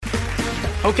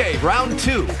Okay, round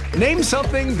two. Name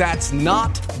something that's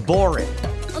not boring.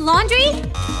 A laundry?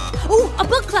 Ooh, a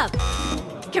book club.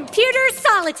 Computer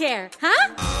solitaire,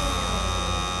 huh?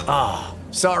 Ah,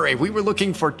 oh, sorry, we were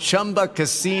looking for Chumba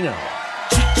Casino.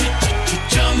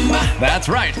 That's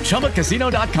right,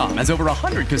 ChumbaCasino.com has over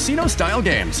 100 casino-style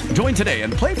games. Join today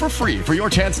and play for free for your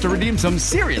chance to redeem some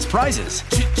serious prizes.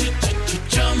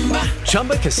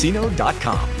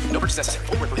 ChumbaCasino.com. No purchase necessary.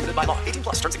 Void where prohibited by law. 18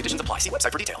 plus. Terms and conditions apply. See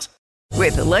website for details.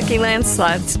 With the Lucky Land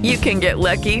Slots, you can get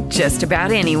lucky just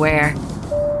about anywhere.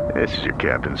 This is your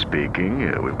captain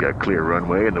speaking. We've got clear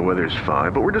runway and the weather's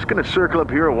fine, but we're just going to circle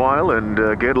up here a while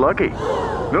and get lucky.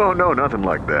 No, nothing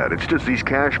like that. It's just these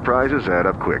cash prizes add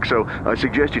up quick. So I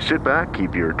suggest you sit back,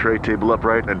 keep your tray table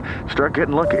upright, and start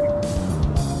getting lucky.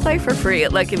 Play for free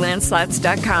at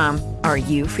LuckyLandSlots.com. Are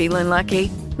you feeling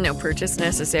lucky? No purchase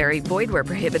necessary. Void where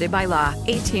prohibited by law.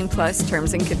 18 plus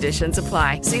terms and conditions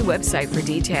apply. See website for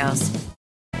details.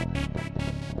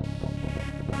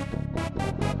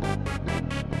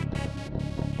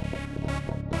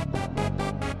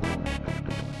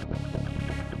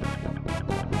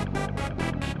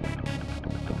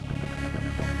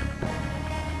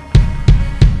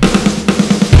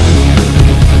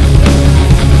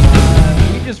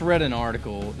 Read an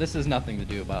article. This has nothing to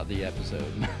do about the episode.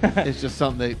 It's just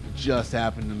something that just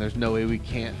happened, and there's no way we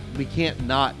can't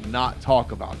not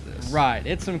talk about this. Right.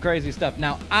 It's some crazy stuff.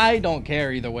 Now, I don't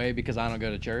care either way because I don't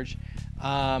go to church.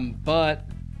 But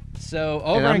so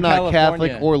over and I'm in not California,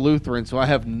 Catholic or Lutheran, so I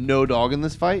have no dog in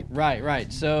this fight.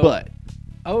 Right. So, but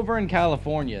over in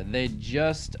California, they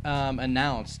just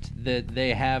announced that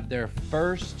they have their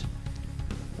first.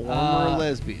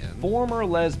 Former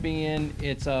lesbian.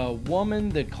 It's a woman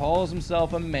that calls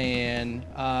himself a man.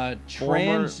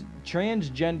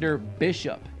 Transgender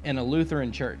bishop in a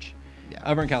Lutheran church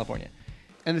over in California.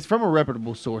 And it's from a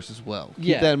reputable source as well. Keep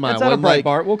Yeah, that in mind. it's at a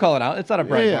Breitbart. We'll call it out. It's at a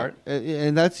Breitbart.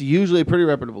 And that's usually a pretty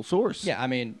reputable source. Yeah, I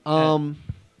mean... So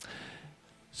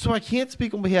I can't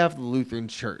speak on behalf of the Lutheran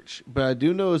Church, but I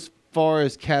do know as far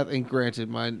as Catholic, and granted,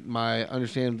 my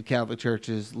understanding of the Catholic Church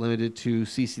is limited to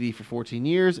CCD for 14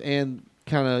 years and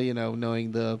kind of,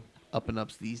 knowing the up and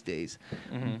ups these days.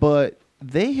 Mm-hmm. But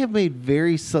they have made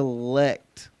very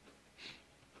select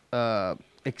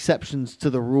exceptions to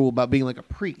the rule about being like a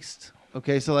priest.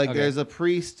 Okay, so there's a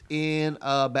priest in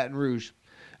Baton Rouge,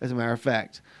 as a matter of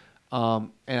fact.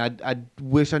 And I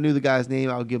wish I knew the guy's name.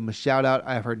 I would give him a shout out.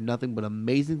 I've heard nothing but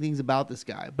amazing things about this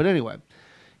guy. But anyway,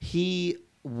 he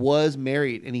was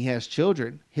married and he has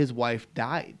children. His wife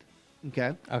died.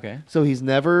 Okay. So he's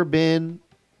never been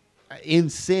in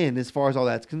sin as far as all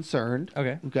that's concerned.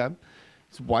 Okay.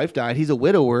 His wife died. He's a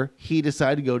widower. He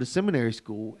decided to go to seminary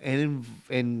school and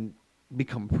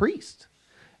become a priest.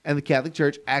 And the Catholic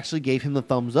Church actually gave him the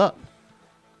thumbs up.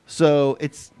 So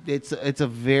it's a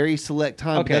very select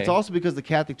time. Okay. But that's also because the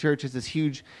Catholic Church has this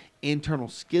huge internal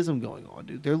schism going on,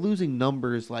 dude. They're losing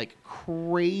numbers like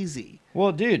crazy.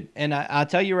 Well, dude, and I'll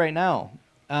tell you right now,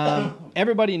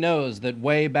 everybody knows that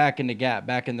way back in the Gap,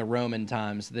 back in the Roman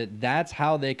times, that's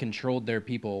how they controlled their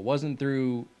people. It wasn't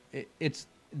through it's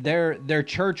their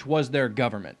church was their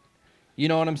government. You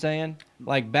know what I'm saying?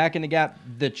 Like back in the Gap,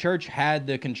 the church had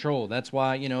the control. That's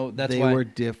why, they were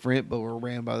different, but were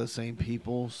ran by the same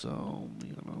people. So,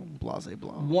 blase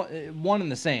blah. One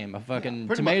and the same. A fucking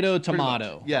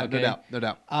tomato. Yeah, okay? No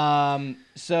doubt.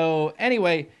 So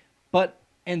anyway,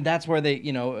 and that's where they,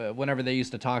 whenever they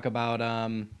used to talk about,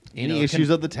 any issues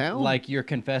of the town, like you're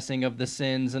confessing of the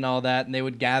sins and all that, and they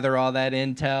would gather all that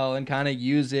intel and kind of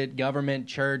use it. Government,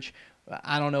 church.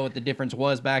 I don't know what the difference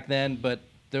was back then, but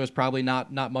there was probably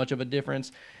not much of a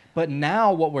difference. But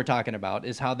now what we're talking about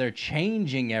is how they're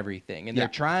changing everything, and they're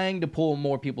trying to pull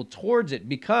more people towards it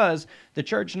because the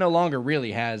church no longer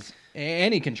really has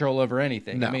any control over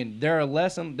anything. No. I mean, there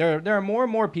are more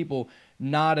and more people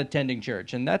not attending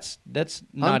church, and that's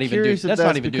not even due to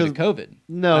COVID.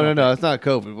 No, it's not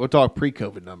COVID. We'll talk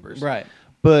pre-COVID numbers. Right.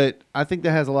 But I think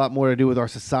that has a lot more to do with our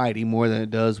society more than it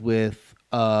does with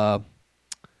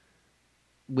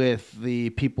the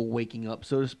people waking up,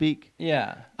 so to speak.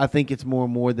 Yeah. I think it's more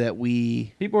and more that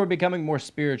people are becoming more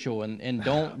spiritual and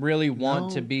don't really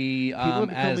want to be people are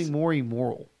becoming more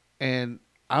immoral. And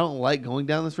I don't like going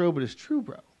down this road, but it's true,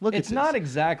 bro. Look, it's not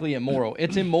exactly immoral.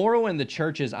 It's immoral in the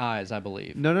church's eyes, I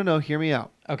believe. No. Hear me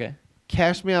out. Okay.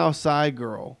 Cash Me Outside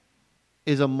girl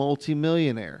is a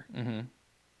multimillionaire. Mm-hmm.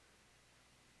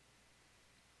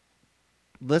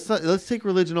 Let's take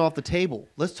religion off the table.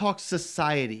 Let's talk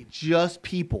society, just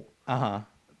people.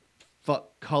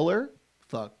 Fuck color,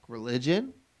 fuck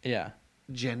religion. Yeah.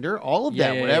 Gender, all of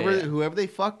that. Whoever they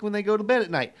fuck when they go to bed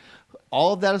at night.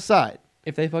 All of that aside.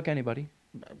 If they fuck anybody.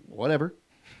 Whatever.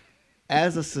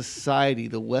 as a society,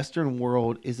 the Western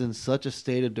world is in such a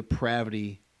state of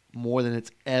depravity more than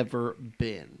it's ever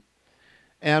been.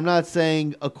 And I'm not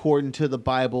saying according to the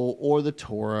Bible or the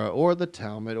Torah or the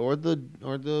Talmud or the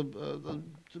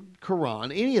Quran,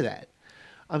 any of that.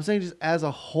 I'm saying just as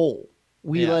a whole,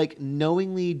 we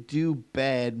knowingly do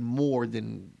bad more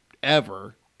than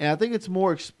ever. And I think it's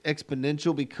more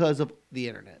exponential because of the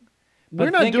internet. We're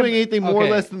not doing anything more or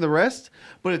less than the rest,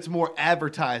 but it's more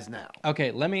advertised now.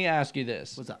 Okay, let me ask you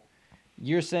this. What's up?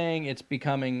 You're saying it's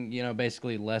becoming,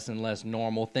 basically less and less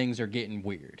normal. Things are getting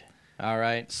weird. All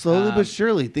right? Slowly but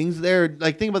surely. Things there,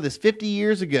 like, think about this. 50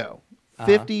 years ago,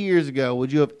 50 years ago,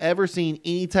 would you have ever seen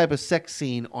any type of sex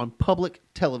scene on public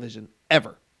television?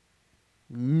 Ever?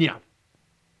 No.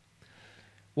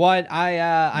 Well,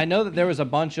 I know that there was a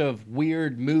bunch of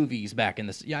weird movies back in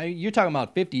the... Yeah, you're talking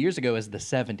about 50 years ago as the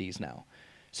 70s now.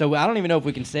 So I don't even know if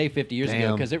we can say 50 years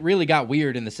ago because it really got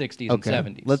weird in the 60s and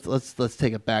 70s. Let's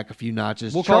take it back a few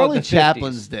notches. We'll Charlie call it the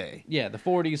Chaplin's 50s. day. Yeah, the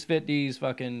 40s, 50s,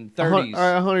 fucking 30s. All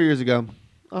right, 100 years ago.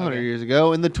 100 years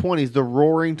ago. In the 20s, the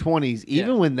roaring 20s,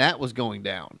 even when that was going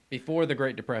down. Before the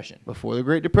Great Depression. Before the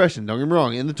Great Depression, don't get me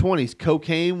wrong. In the 20s,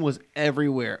 cocaine was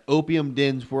everywhere. Opium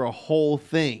dens were a whole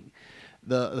thing.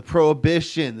 The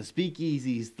prohibition, the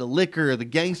speakeasies, the liquor, the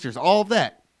gangsters, all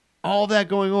that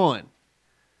going on.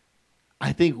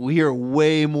 I think we are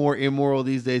way more immoral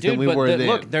these days than we were then.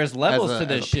 Look, there's levels to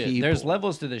this shit. There's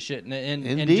levels to this shit.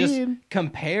 And just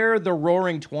compare the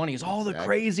roaring 20s, all the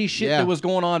crazy shit that was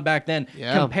going on back then.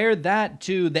 Yeah. Compare that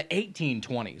to the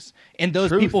 1820s. And those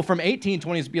people from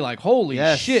 1820s be like, holy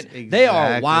shit, exactly. They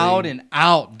are wild and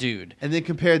out, dude. And then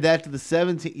compare that to the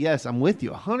 17... Yes, I'm with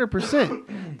you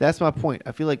 100%. That's my point.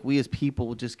 I feel like we as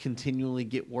people just continually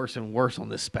get worse and worse on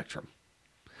this spectrum.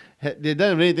 It doesn't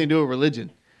have anything to do with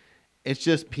religion. It's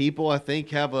just people, I think,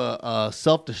 have a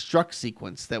self-destruct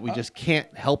sequence that we just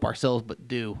can't help ourselves but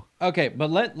do. Okay, but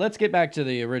let's get back to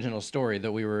the original story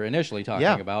that we were initially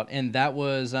talking about, and that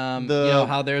was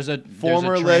how there's a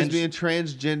former lesbian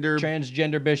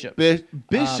transgender bishop.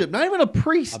 Bishop, not even a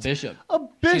priest. A bishop. A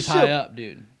bishop. She's high up,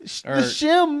 dude. The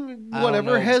Shem,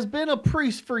 whatever, has been a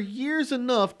priest for years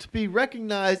enough to be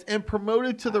recognized and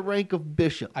promoted to the rank of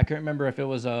bishop. I can't remember if it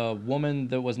was a woman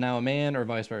that was now a man or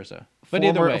vice versa. But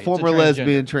either way, former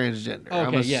lesbian transgender. Okay,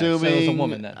 I'm assuming so it was a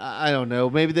woman then. I don't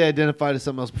know. Maybe they identified as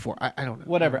something else before. I don't know.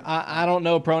 Whatever. I don't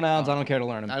know pronouns. I don't care to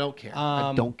learn them. I don't care.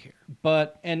 I don't care.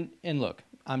 But and look,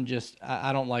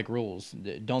 I don't like rules.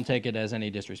 Don't take it as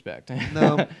any disrespect.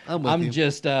 No, I'm with you. I'm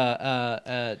just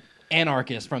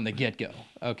anarchist from the get-go,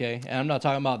 okay? And I'm not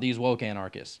talking about these woke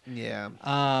anarchists. Yeah.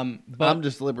 But I'm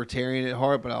just libertarian at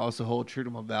heart, but I also hold true to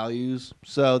my values.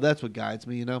 So that's what guides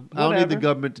me, I don't need the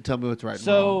government to tell me what's right and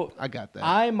wrong. I got that.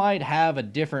 I might have a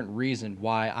different reason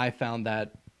why I found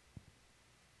that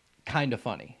kind of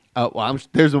funny. Well,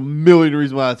 there's a million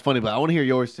reasons why it's funny, but I want to hear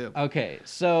yours too. Okay,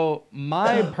 so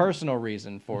my personal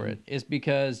reason for it is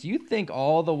because you think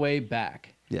all the way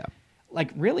back,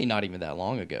 like really not even that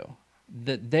long ago,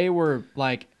 that they were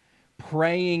like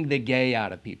praying the gay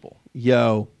out of people.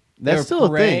 Yo, that's still a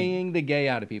thing. Praying the gay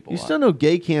out of people. You still know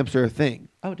gay camps are a thing.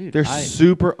 Oh, dude, they're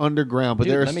super underground, but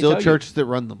there are still churches that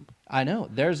run them. I know.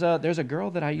 There's a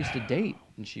girl that I used to date,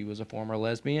 and she was a former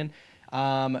lesbian.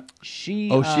 She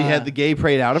had the gay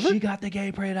prayed out of her? She got the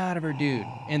gay prayed out of her, dude.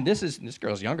 And this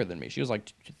girl's younger than me. She was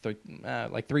like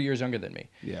 3 years younger than me.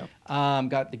 Yeah.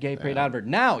 Got the gay prayed out of her.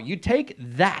 Now you take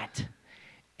that,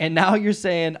 and now you're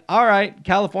saying, all right,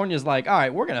 California's like, all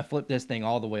right, we're gonna flip this thing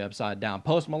all the way upside down.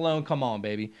 Post Malone, come on,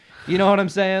 baby. You know what I'm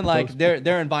saying? Like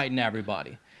they're inviting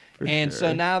everybody,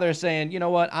 so now they're saying, you know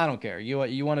what? I don't care. You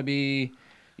want to be.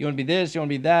 You want to be this, you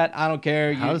want to be that, I don't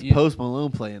care. How does Post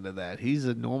Malone play into that? He's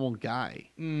a normal guy.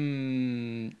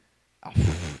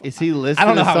 Is he listed I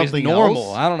don't know as how he's something normal.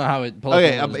 else? I don't know how it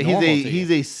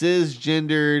he's a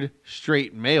cisgendered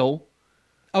straight male.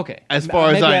 Okay. As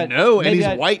far as I know, and he's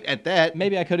white at that.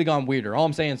 Maybe I could have gone weirder. All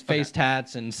I'm saying is face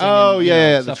tats and singing. Oh,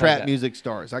 yeah, the trap like music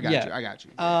stars. I got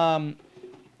you.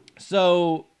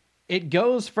 So it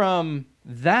goes from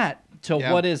that to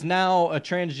what is now a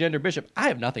transgender bishop. I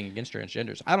have nothing against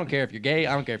transgenders. I don't care if you're gay.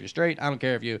 I don't care if you're straight. I don't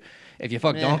care if you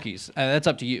fuck donkeys. That's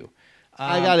up to you.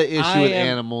 I got an issue with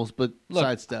animals, but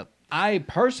sidestep. I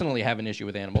personally have an issue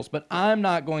with animals, but I'm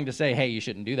not going to say, hey, you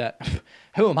shouldn't do that.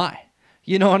 Who am I?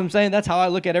 You know what I'm saying? That's how I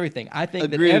look at everything. I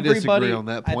think that everybody on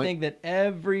that point. I think that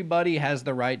everybody has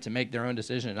the right to make their own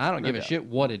decision, and I don't give a shit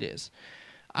what it is.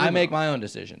 I make my own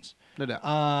decisions. No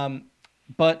doubt.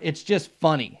 But it's just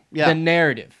funny. Yeah. The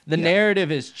narrative. The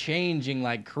narrative is changing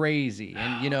like crazy.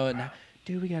 And,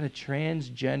 dude, we got a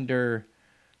transgender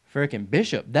freaking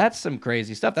bishop. That's some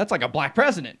crazy stuff. That's like a black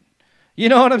president. You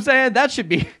know what I'm saying? That's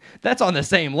on the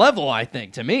same level, I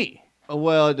think, to me.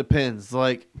 Well, it depends.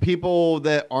 Like, people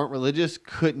that aren't religious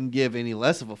couldn't give any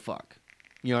less of a fuck.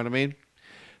 You know what I mean?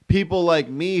 People like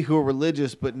me who are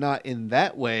religious but not in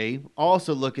that way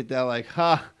also look at that like,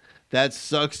 that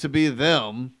sucks to be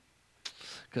them.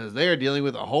 Because they're dealing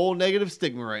with a whole negative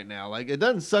stigma right now. Like, it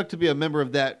doesn't suck to be a member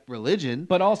of that religion.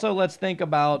 But also, let's think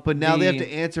about. But now they have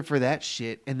to answer for that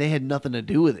shit, and they had nothing to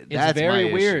do with it. It's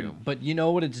very weird. But you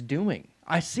know what it's doing?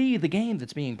 I see the game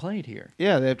that's being played here.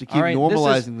 Yeah, they have to keep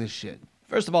normalizing this shit.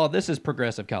 First of all, this is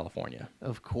progressive California.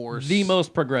 Of course. The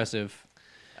most progressive.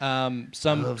 Some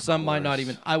might not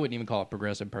even. I wouldn't even call it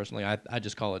progressive personally. I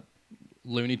just call it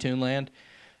Looney Tune land.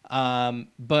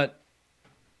 But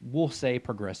we'll say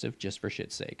progressive just for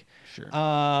shit's sake. Sure.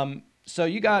 So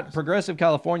you got progressive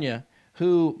California,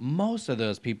 who most of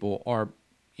those people are,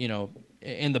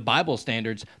 in the Bible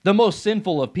standards, the most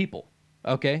sinful of people.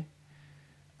 Okay.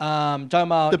 Talking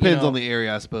about depends on the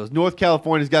area, I suppose. North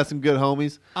California's got some good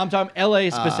homies. I'm talking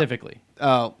L.A. specifically.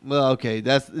 Oh well, okay.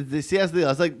 That's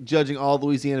like judging all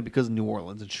Louisiana because of New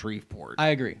Orleans and Shreveport. I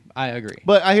agree.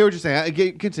 But I hear what you're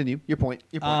saying. Continue your point.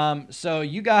 So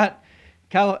you got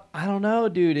I don't know,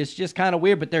 dude. It's just kind of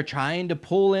weird, but they're trying to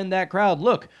pull in that crowd.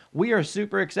 Look, we are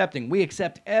super accepting. We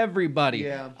accept everybody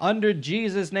under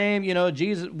Jesus' name.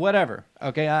 Jesus, whatever.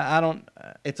 Okay, I don't.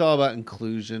 It's all about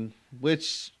inclusion,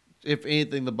 which, if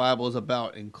anything, the Bible is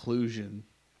about inclusion,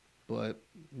 but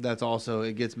that's also,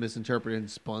 it gets misinterpreted and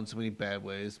spun so many bad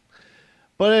ways.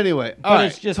 But anyway, all right,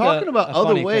 it's just talking about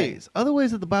other ways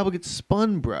that the Bible gets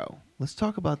spun, bro. Let's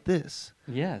talk about this.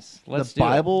 Yes, let's do it. The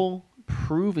Bible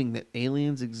proving that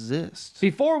aliens exist.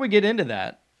 Before we get into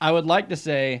that, I would like to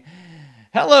say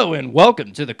hello and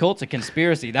welcome to the Cult of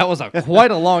Conspiracy. That was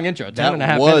quite a long intro, 10 and a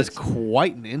half minutes. That was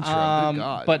quite an intro, good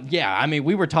God. But yeah, I mean,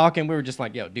 we were talking, we were just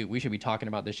like, yo, dude, we should be talking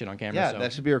about this shit on camera. Yeah,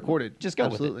 that should be recorded. Just go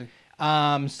Absolutely. with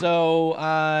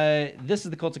it. This is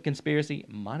the Cult of Conspiracy.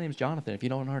 My name's Jonathan, if you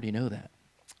don't already know that.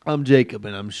 I'm Jacob,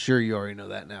 and I'm sure you already know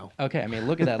that now. Okay, I mean,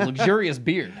 look at that luxurious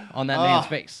beard on that man's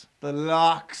face. The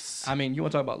locks. I mean, you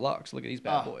want to talk about locks? Look at these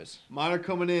bad boys. Mine are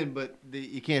coming in, but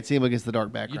you can't see them against the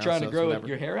dark background. You trying to grow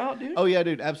your hair out, dude? Oh, yeah,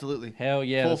 dude, absolutely. Hell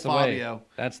yeah, Full that's Fabio. The way.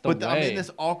 That's the way. But I'm in this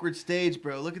awkward stage,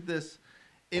 bro. Look at this.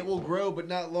 It will grow, but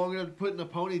not long enough to put in a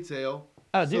ponytail.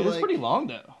 Oh, dude, it's pretty long,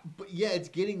 though. But yeah, it's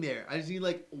getting there. I just need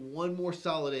like one more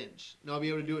solid inch. And I'll be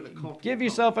able to do it in a comfortable Give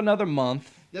yourself another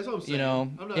month. That's what I'm saying.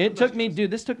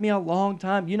 This took me a long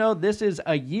time. This is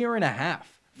a year and a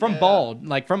half from bald,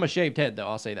 like from a shaved head, though.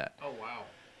 I'll say that. Oh, wow.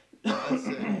 That's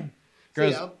it. So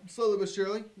yeah, slowly but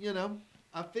surely,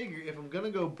 I figure if I'm going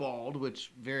to go bald,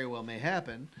 which very well may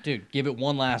happen. Dude, give it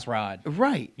one last ride.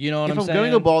 Right. You know what I'm saying? If I'm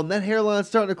going to go bald and that hairline's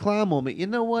starting to climb on me, you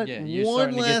know what? Yeah, you're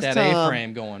starting to get that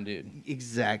A-frame going, dude.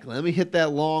 Exactly. Let me hit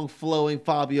that long, flowing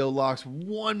Fabio locks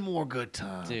one more good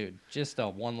time. Dude, just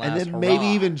one last and then hurrah. maybe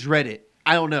even dread it.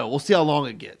 I don't know. We'll see how long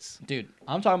it gets. Dude,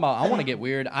 I'm talking about, I want to get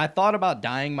weird. I thought about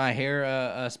dyeing my hair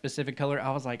a specific color.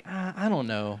 I was like, I don't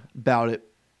know. About it.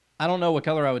 I don't know what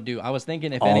color I would do. I was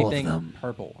thinking, if anything,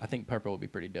 purple. I think purple would be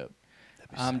pretty dope.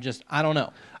 I don't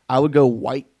know. I would go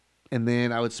white, and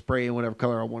then I would spray in whatever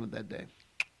color I wanted that day.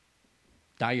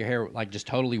 Dye your hair like just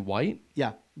totally white?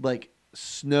 Yeah, like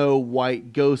Snow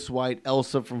White, Ghost White,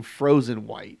 Elsa from Frozen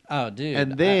White. Oh, dude.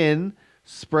 And then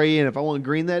spray in. If I want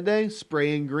green that day,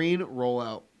 spray in green, roll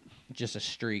out. Just a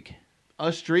streak.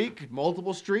 A streak,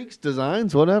 multiple streaks,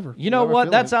 designs, whatever. You know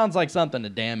what? That sounds like something a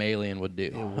damn alien would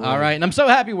do. All right, and I'm so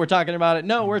happy we're talking about it.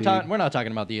 No, we're not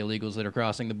talking about the illegals that are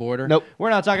crossing the border. Nope. We're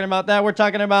not talking about that. We're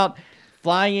talking about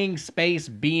flying space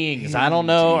beings. I don't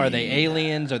know. Are they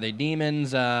aliens? Are they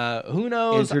demons? Who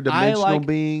knows? Interdimensional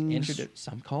beings.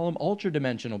 Some call them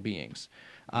ultra-dimensional beings.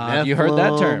 Have you heard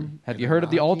that term? Have you heard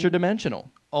of the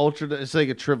ultra-dimensional? It's like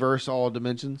a traverse all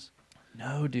dimensions?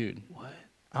 No, dude. What?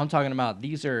 I'm talking about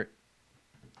these are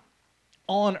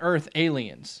on-Earth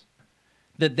aliens,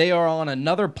 that they are on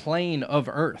another plane of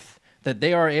Earth, that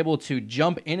they are able to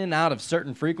jump in and out of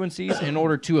certain frequencies in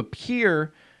order to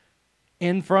appear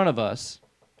in front of us,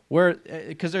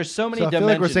 because there's so many dimensions. I feel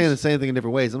like we're saying the same thing in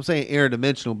different ways. I'm saying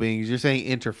interdimensional beings. You're saying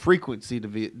interfrequency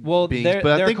beings.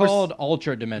 They're called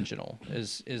ultra-dimensional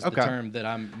is the term that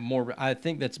I'm more. I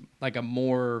think that's like a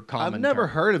more common I've never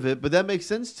term. heard of it, but that makes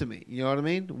sense to me. You know what I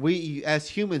mean? We, as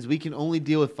humans, we can only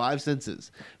deal with 5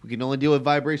 senses. We can only deal with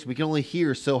vibration. We can only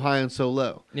hear so high and so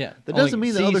low. Yeah. That doesn't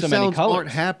mean that other sounds aren't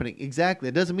happening. Exactly.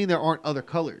 It doesn't mean there aren't other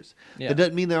colors. Yeah. It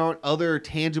doesn't mean there aren't other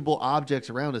tangible objects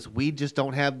around us. We just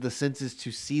don't have the senses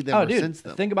to see them or sense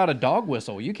them. Think about a dog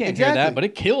whistle. You can't hear that, but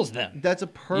it kills them. That's a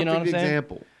perfect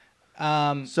example.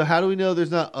 So how do we know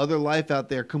there's not other life out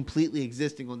there completely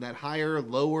existing on that higher,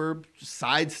 lower,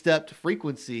 sidestepped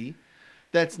frequency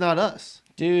that's not us?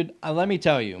 Dude, let me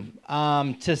tell you,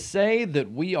 to say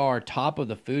that we are top of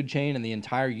the food chain in the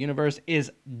entire universe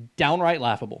is downright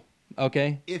laughable,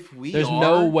 okay? There's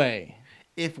no way.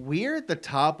 If we're at the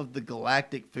top of the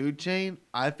galactic food chain,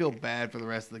 I feel bad for the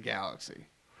rest of the galaxy.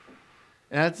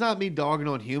 And that's not me dogging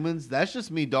on humans. That's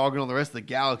just me dogging on the rest of the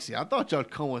galaxy. I thought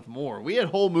y'all'd come with more. We had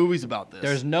whole movies about this.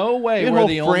 There's no way we're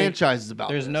the only franchises about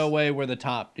There's this. no way we're the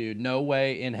top, dude. No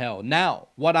way in hell. Now,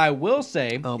 what I will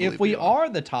say, if we are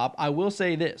the top, I will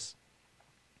say this.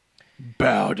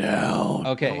 Bow down.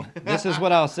 Okay, this is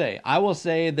what I'll say. I will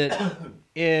say that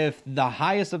if the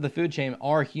highest of the food chain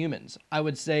are humans, I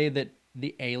would say that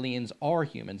the aliens are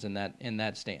humans in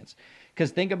that stance.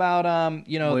 Because think about what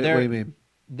do you mean?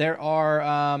 There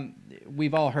are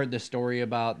we've all heard the story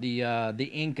about the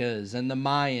Incas and the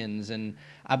Mayans, and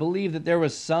I believe that there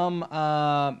was some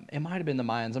it might have been the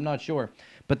Mayans, I'm not sure,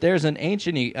 but there's an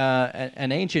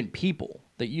ancient people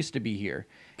that used to be here,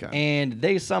 and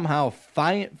they somehow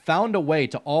found a way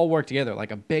to all work together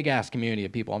like a big ass community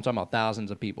of people. I'm talking about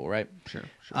thousands of people, right? Sure.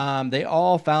 They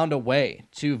all found a way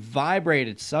to vibrate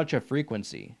at such a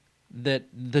frequency that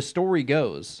the story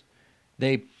goes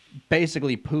they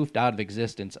basically poofed out of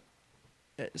existence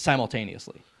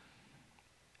simultaneously.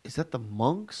 Is that the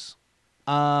monks?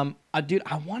 Dude,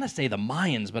 I want to say the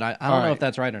Mayans, but I don't know if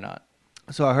that's right or not.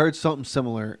 So I heard something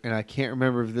similar, and I can't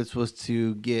remember if this was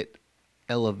to get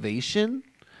elevation,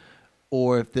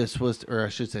 or if this was, or I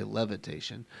should say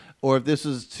levitation, or if this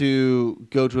was to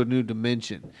go to a new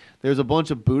dimension. There's a bunch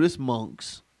of Buddhist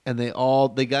monks, and they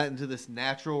got into this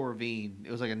natural ravine.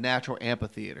 It was like a natural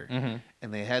amphitheater. Mm-hmm.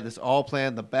 And they had this all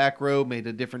planned. The back row made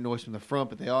a different noise from the front,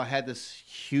 but they all had this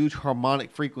huge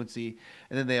harmonic frequency.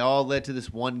 And then they all led to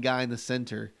this one guy in the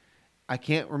center. I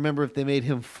can't remember if they made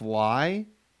him fly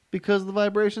because of the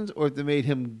vibrations or if they made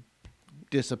him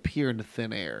disappear into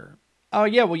thin air. Oh,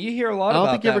 yeah. Well, you hear a lot I don't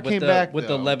about think he that ever came back, with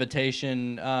though. the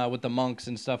levitation, with the monks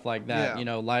and stuff like that. Yeah. You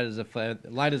know, light as a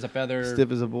feather.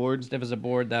 Stiff as a board. Stiff as a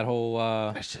board, that whole...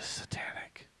 That's just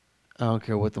satanic. I don't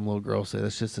care what them little girls say.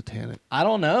 That's just satanic. I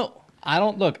don't know. I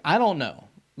don't know.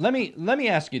 Let me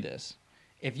ask you this.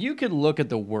 If you could look at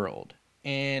the world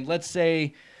and let's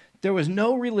say there was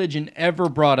no religion ever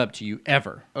brought up to you,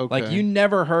 ever. Okay. Like you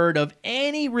never heard of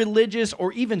any religious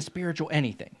or even spiritual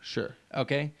anything. Sure.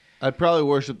 Okay? I'd probably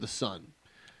worship the sun.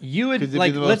 You would, Because it'd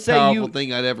like, be the let's most say powerful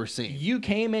thing I'd ever seen. you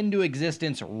came into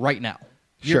existence right now.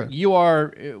 Sure. You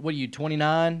are, what are you,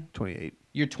 29? 28.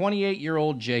 You're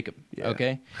 28-year-old Jacob, Yeah.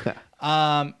 okay?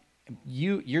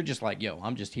 You're just like, yo,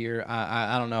 I'm just here.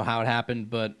 I don't know how it happened,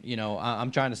 but, you know,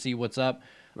 I'm trying to see what's up.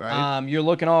 Right. You're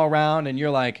looking all around, and you're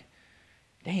like,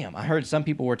 damn, I heard some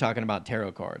people were talking about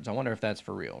tarot cards. I wonder if that's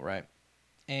for real, right?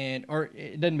 Or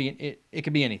it doesn't mean it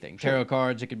could be anything. Sure. Tarot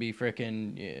cards, it could be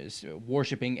freaking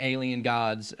worshiping alien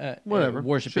gods, whatever.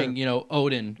 Worshiping, Sure. you know,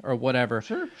 Odin or whatever.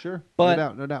 Sure.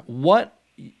 But no doubt.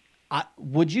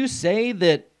 Would you say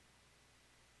that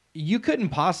you couldn't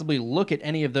possibly look at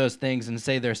any of those things and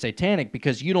say they're satanic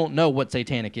because you don't know what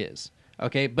satanic is?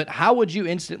 Okay, but how would you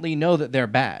instantly know that they're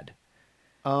bad?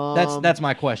 That's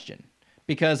my question.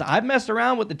 Because I've messed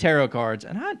around with the tarot cards,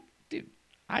 and I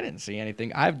didn't see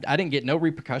anything. I didn't get no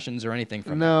repercussions or anything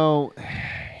from it. No,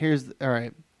 all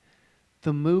right.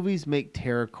 The movies make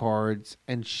tarot cards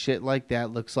and shit like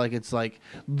that looks like it's like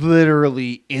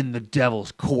literally in the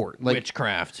devil's court. Like,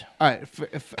 witchcraft. All right,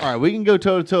 all right. We can go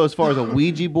toe to toe as far as a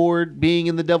Ouija board being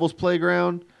in the devil's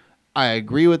playground. I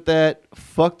agree with that.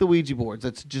 Fuck the Ouija boards.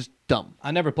 That's just dumb. I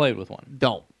never played with one.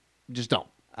 Just don't.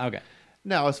 Okay.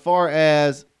 Now, as far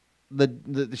as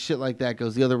the shit like that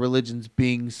goes, the other religions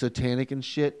being satanic and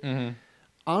shit,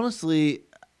 honestly,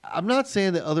 I'm not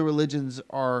saying that other religions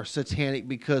are satanic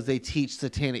because they teach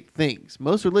satanic things.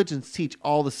 Most religions teach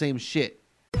all the same shit.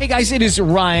 Hey guys, it is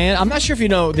Ryan. I'm not sure if you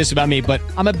know this about me, but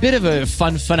I'm a bit of a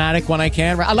fun fanatic when I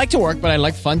can. I like to work, but I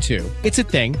like fun too. It's a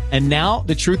thing. And now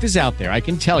the truth is out there. I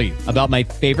can tell you about my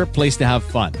favorite place to have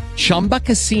fun. Chumba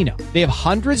Casino. They have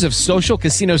hundreds of social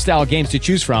casino style games to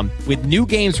choose from with new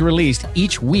games released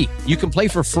each week. You can play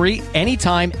for free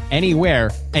anytime,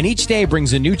 anywhere. And each day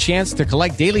brings a new chance to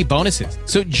collect daily bonuses.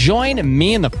 So join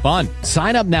me in the fun.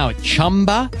 Sign up now at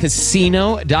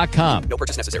ChumbaCasino.com. No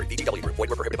purchase necessary. VGW Group. Void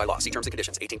where prohibited by law. See terms and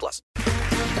conditions. 18+.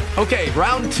 Okay,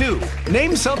 round two.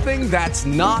 Name something that's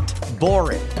not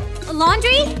boring. A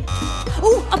laundry?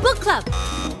 Ooh, a book club.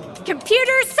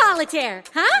 Computer solitaire,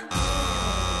 huh?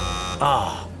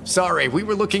 Sorry, we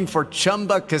were looking for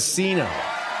Chumba Casino.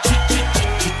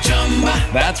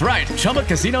 That's right.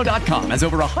 ChumbaCasino.com has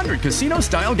over 100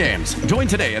 casino-style games. Join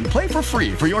today and play for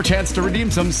free for your chance to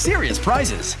redeem some serious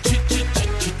prizes.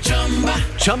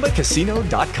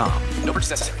 ChumbaCasino.com. No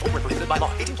purchase necessary. Void where prohibited by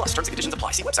law. 18 plus terms and conditions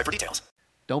apply. See website for details.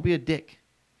 Don't be a dick.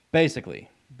 Basically.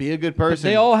 Be a good person.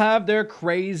 They all have their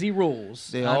crazy rules.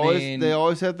 They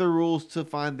always have the rules to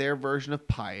find their version of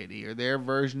piety or their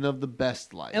version of the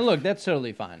best life. And look, that's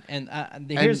totally fine. And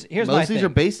here's most my of these thing. are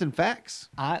based in facts.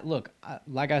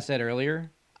 Like I said earlier,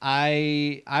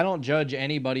 I don't judge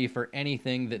anybody for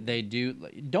anything that they do.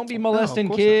 Don't be molesting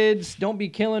kids. Don't be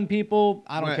killing people.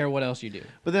 I don't care what else you do.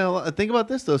 But then think about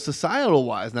this though, societal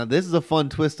wise. Now this is a fun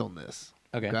twist on this.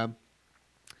 Okay.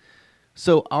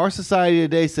 So our society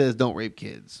today says don't rape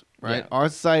kids, right? Yeah. Our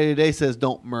society today says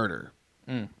don't murder.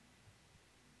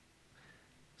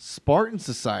 Spartan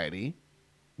society,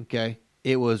 okay,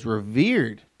 it was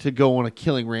revered to go on a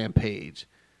killing rampage.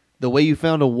 The way you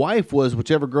found a wife was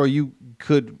whichever girl you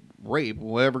could rape,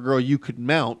 whatever girl you could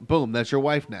mount, boom, that's your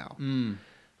wife now.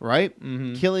 Right?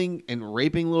 Mm-hmm. Killing and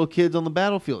raping little kids on the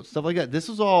battlefield, stuff like that. This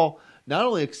was all not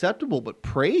only acceptable, but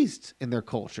praised in their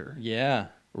culture. Yeah.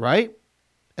 Right?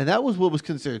 And that was what was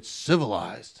considered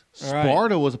civilized. Right.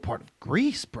 Sparta was a part of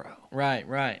Greece, bro. Right.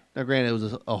 Now, granted, it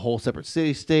was a whole separate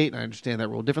city-state, and I understand that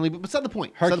rule differently, but beside the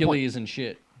point. Hercules and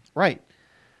shit. Right.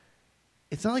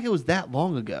 It's not like it was that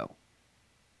long ago.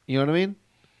 You know what I mean?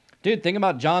 Dude, think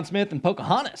about John Smith and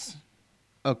Pocahontas.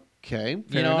 Okay.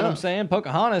 You know what I'm saying?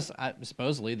 Pocahontas,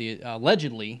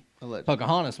 allegedly,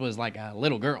 Pocahontas was like a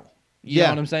little girl. You know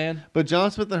what I'm saying? But John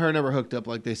Smith and her never hooked up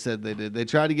like they said they did. They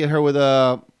tried to get her with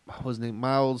what was his name?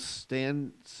 Miles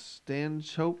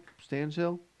Stanshall?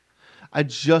 I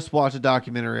just watched a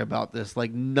documentary about this,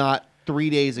 like not 3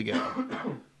 days ago.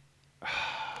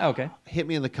 Okay. Hit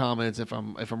me in the comments if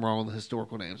I'm wrong with the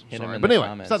historical names. I'm sorry. Him in But the anyway,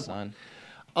 comments,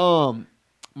 son.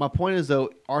 My point is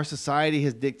though, our society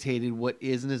has dictated what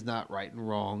is and is not right and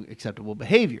wrong, acceptable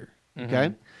behavior.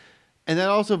 Okay. And that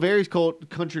also varies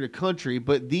country to country,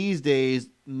 but these days,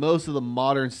 most of the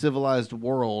modern civilized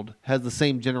world has the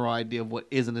same general idea of what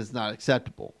is and is not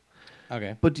acceptable.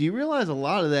 Okay. But do you realize a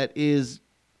lot of that is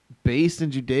based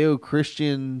in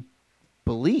Judeo-Christian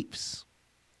beliefs?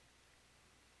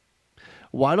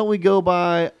 Why don't we go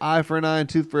by eye for an eye and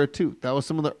tooth for a tooth? That was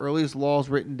some of the earliest laws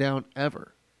written down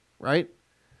ever, right?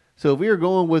 So if we are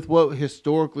going with what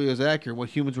historically is accurate, what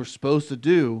humans were supposed to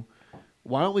do,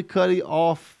 why don't we cut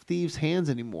off thieves' hands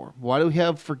anymore? Why do we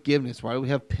have forgiveness? Why do we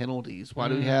have penalties? Why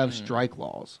do we have strike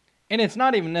laws? And it's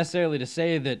not even necessarily to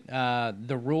say that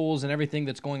the rules and everything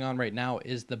that's going on right now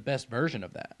is the best version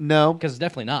of that. No. Because it's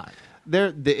definitely not.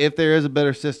 If there is a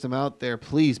better system out there,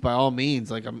 please, by all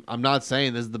means. Like I'm not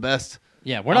saying this is the best.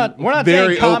 Yeah, we're not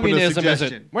saying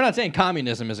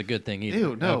communism is a good thing either.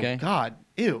 Ew, no, okay? God,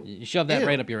 ew. You shove that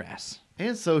right up your ass.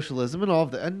 And socialism and all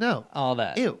of that. No. All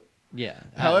that. Ew. Yeah.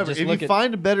 However, if you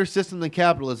find a better system than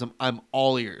capitalism, I'm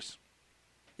all ears.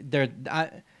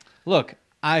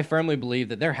 I firmly believe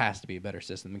that there has to be a better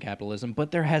system than capitalism,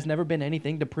 but there has never been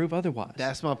anything to prove otherwise.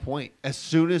 That's my point. As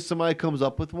soon as somebody comes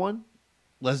up with one,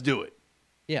 let's do it.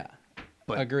 Yeah.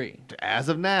 But agree. As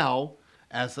of now,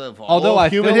 as of all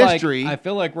human history, I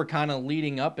feel like we're kind of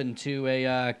leading up into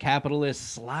a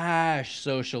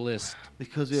capitalist/socialist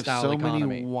because we have so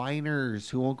many whiners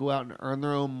who won't go out and earn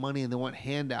their own money and they want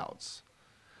handouts.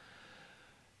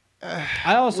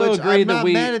 I also agree I'm that not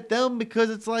mad at them because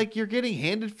it's like you're getting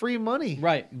handed free money.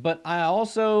 Right, but I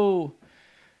also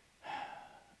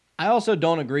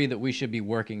don't agree that we should be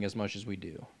working as much as we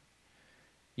do.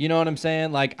 You know what I'm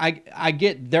saying? Like I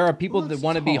get there are people that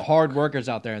want to be hard workers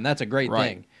out there, and that's a great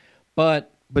thing.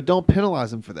 But don't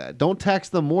penalize them for that. Don't tax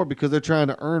them more because they're trying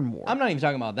to earn more. I'm not even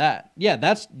talking about that. Yeah,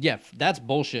 that's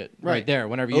bullshit right there.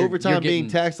 Whenever overtime being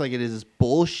taxed like it is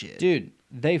bullshit, dude.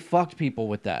 They fucked people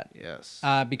with that. Yes.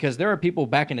 Because there are people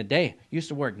back in the day used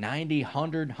to work 90,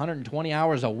 100, 120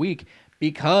 hours a week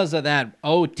because of that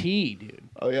OT, dude.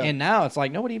 Oh, yeah. And now it's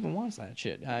like nobody even wants that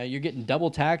shit. You're getting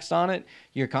double taxed on it.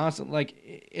 You're constantly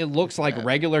it looks like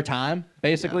regular time,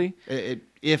 basically. Yeah.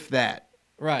 If that.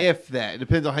 Right. If that. It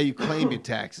depends on how you claim your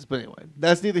taxes. But anyway,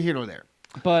 that's neither here nor there.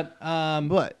 But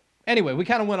anyway, we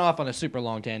kind of went off on a super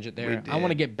long tangent there. I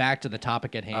want to get back to the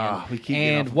topic at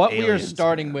hand. What we are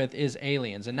starting with is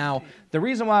aliens. And now, the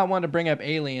reason why I wanted to bring up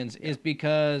aliens is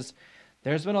because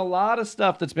there's been a lot of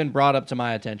stuff that's been brought up to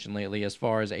my attention lately as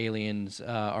far as aliens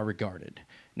are regarded.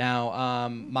 Now,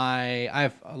 I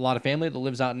have a lot of family that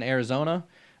lives out in Arizona.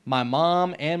 My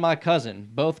mom and my cousin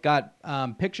both got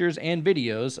pictures and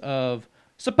videos of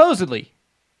supposedly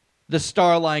the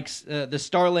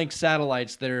Starlink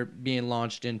satellites that are being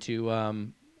launched into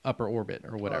upper orbit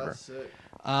or whatever.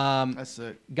 That's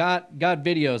it. Got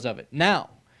videos of it. Now,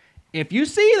 if you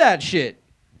see that shit,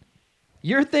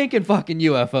 you're thinking fucking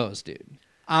UFOs, dude.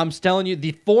 I'm telling you,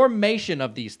 the formation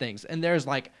of these things, and there's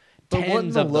like But wasn't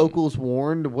tens the of them. locals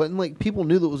warned? Wasn't like people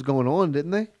knew that was going on,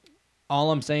 didn't they? All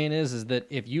I'm saying is that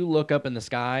if you look up in the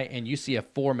sky and you see a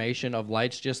formation of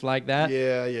lights just like that,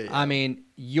 Yeah. I mean,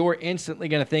 you're instantly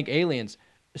going to think aliens.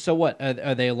 So what?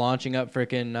 Are they launching up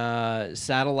freaking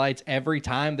satellites every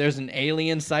time there's an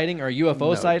alien sighting or a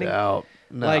UFO sighting? Doubt.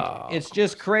 No. Like, it's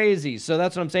just crazy. So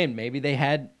that's what I'm saying. Maybe they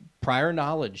had prior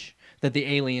knowledge that the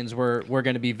aliens were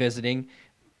going to be visiting.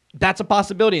 That's a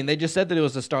possibility, and they just said that it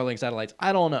was the Starlink satellites.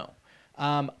 I don't know.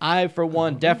 I, for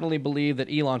one, definitely believe that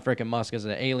Elon freaking Musk is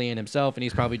an alien himself, and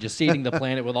he's probably just seeding the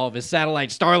planet with all of his satellite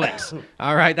Starlinks.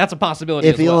 All right, that's a possibility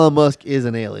If as well. Elon Musk is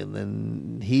an alien,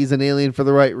 then he's an alien for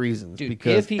the right reasons. Dude,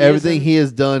 because if he everything isn't- he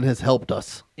has done has helped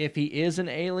us, If he is an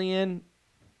alien,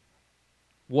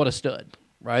 what a stud.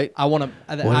 right? I want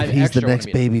to. What if he's the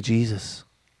next baby Jesus?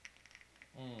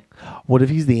 What if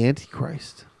he's the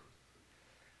Antichrist?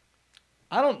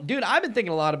 I don't, dude. I've been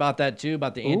thinking a lot about that too,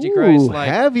 about the Antichrist. Ooh, Like,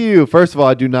 have you? First of all,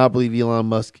 I do not believe Elon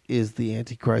Musk is the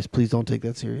Antichrist. Please don't take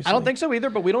that seriously. I don't think so either,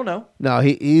 but we don't know. No,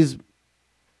 he's.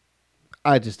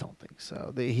 I just don't think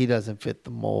so. He doesn't fit the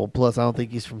mold. Plus, I don't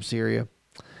think he's from Syria.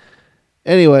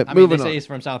 Anyway, I mean, moving they say on. he's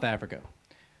from South Africa.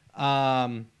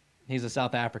 He's a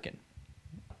South African.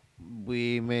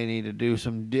 We may need to do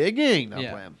some digging. No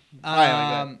Yeah. plan. All right,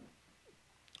 I got it.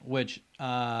 Which,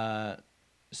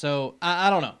 so I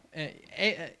don't know.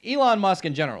 Elon Musk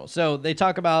in general. So they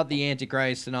talk about the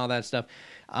Antichrist and all that stuff.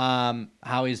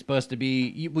 How he's supposed to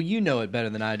be. Well, you know it better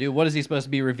than I do. What is he supposed to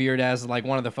be revered as? Like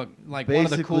one of the one of the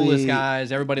Basically, coolest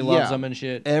guys. Everybody loves yeah, him and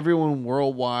shit. Everyone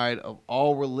worldwide, of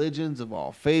all religions, of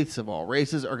all faiths, of all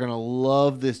races, are gonna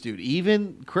love this dude.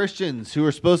 Even Christians who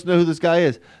are supposed to know who this guy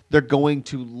is, they're going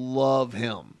to love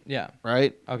him. Yeah.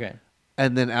 Right. Okay.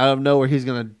 And then out of nowhere, he's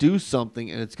going to do something,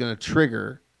 and it's going to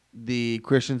trigger the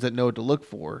Christians that know what to look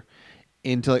for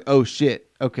into like, oh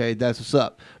shit, okay, that's what's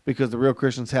up. Because the real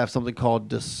Christians have something called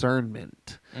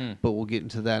discernment. But we'll get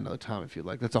into that another time if you'd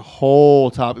like. That's a whole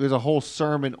topic. There's a whole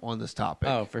sermon on this topic.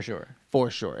 Oh, for sure.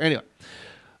 For sure. Anyway,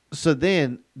 so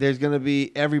then there's going to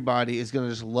be, everybody is going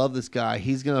to just love this guy.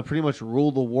 He's going to pretty much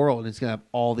rule the world, and he's going to have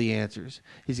all the answers.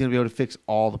 He's going to be able to fix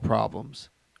all the problems,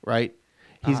 right?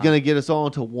 He's going to get us all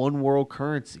into one world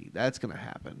currency. That's going to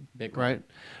happen. Bitcoin. Right?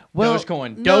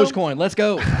 Dogecoin. no. Dogecoin. Let's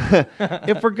go.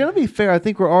 If we're going to be fair, I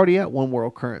think we're already at one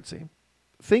world currency.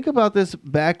 Think about this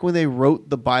back when they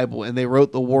wrote the Bible and they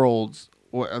wrote the words,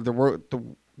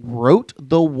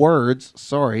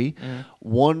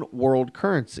 one world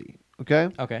currency. Okay?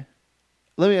 Okay.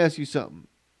 Let me ask you something.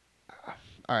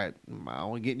 All right, I don't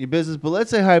want to get in your business, but let's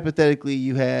say hypothetically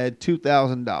you had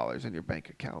 $2,000 in your bank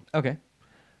account. Okay.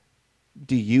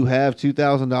 Do you have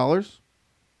 $2,000?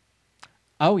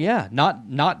 Oh yeah.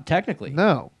 Not technically.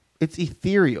 No, it's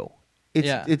ethereal. It's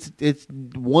Yeah. it's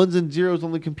ones and zeros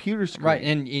on the computer screen. Right,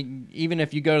 and even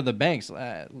if you go to the banks,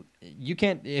 you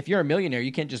can't. If you're a millionaire,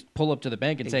 you can't just pull up to the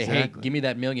bank and say, "Hey, Exactly. give me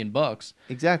that $1,000,000."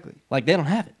 Exactly. Like they don't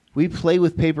have it. We play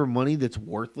with paper money that's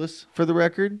worthless. For the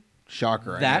record,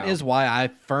 shocker. That I know. is why I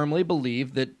firmly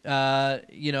believe that But our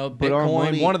Bitcoin,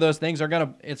 money- one of those things,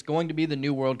 it's going to be the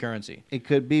new world currency. It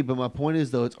could be, but my point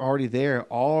is though, it's already there.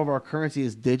 All of our currency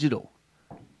is digital.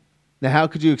 Now, how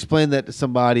could you explain that to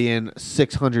somebody in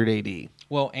 600 AD?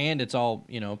 Well, and it's all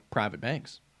private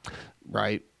banks.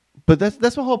 Right. But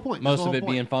that's my whole point. That's Most my of whole it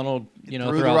point. being funneled, Through the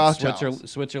throughout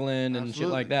Rothschilds. Switzerland and shit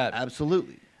like that.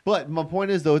 Absolutely. But my point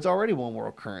is, though, it's already one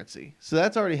world currency. So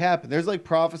that's already happened. There's like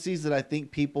prophecies that I think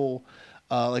people,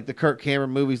 like the Kirk Cameron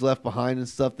movies Left Behind and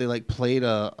stuff, they like played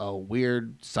a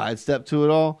weird sidestep to it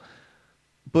all.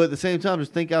 But at the same time,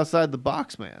 just think outside the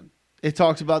box, man. It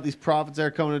talks about these prophets that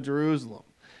are coming to Jerusalem.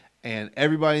 And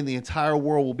everybody in the entire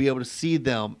world will be able to see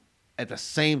them at the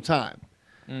same time.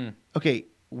 Okay,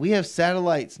 we have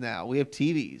satellites now. We have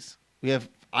TVs. We have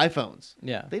iPhones.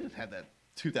 Yeah. They didn't have that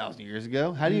 2,000 years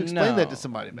ago. How do you explain that to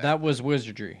somebody back That was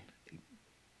wizardry.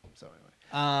 So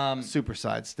anyway, super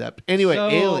sidestep. Anyway, So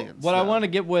aliens. What I though. want to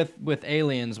get with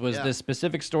aliens was Yeah. this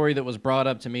specific story that was brought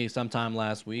up to me sometime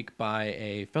last week by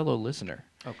a fellow listener.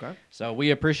 Okay. So we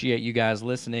appreciate you guys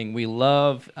listening. We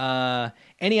love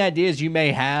any ideas you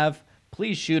may have.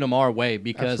 Please shoot them our way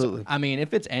because, Absolutely. I mean,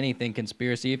 if it's anything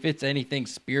conspiracy, if it's anything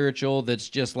spiritual that's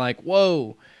just like,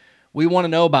 whoa, we want to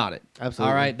know about it. Absolutely.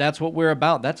 All right, that's what we're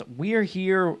about. We're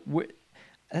here.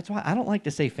 That's why I don't like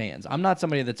to say fans. I'm not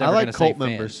somebody that's I ever going like to say cult fans.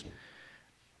 members.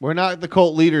 We're not the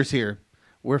cult leaders here.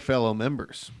 we're fellow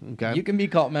members. Okay, You can be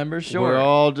cult members, sure. We're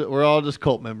all just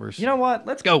cult members. You know what?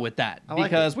 Let's go with that I like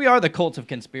because we are the cult of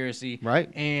conspiracy, Right.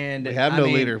 And We have I no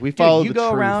mean, leader. We dude, follow you the go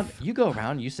truth. around. You go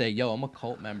around. You say, "Yo, I'm a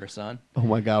cult member, son." Oh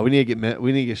my God, we need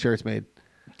to get shirts made.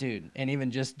 Dude, and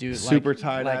even just do Super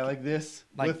tie-dye like this,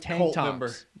 like with tank cult tops,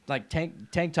 member. like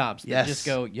tank tops. Yes. That just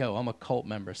go, "Yo, I'm a cult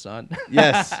member, son."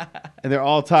 Yes, and they're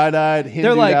all tie-dyed.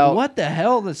 They're like, out. "What the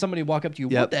hell?" Does somebody walk up to you?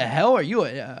 Yep. What the hell are you?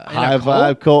 High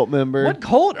Vibe cult member? What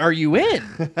cult are you in?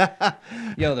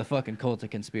 Yo, the fucking cult of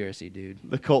conspiracy, dude.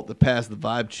 The cult that passed the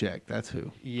vibe check. That's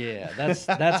who. Yeah, that's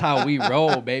how we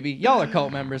roll, baby. Y'all are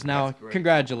cult members now.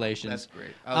 Congratulations. That's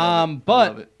great. I love it. I But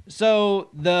love it. so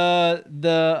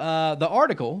the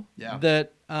article Yeah.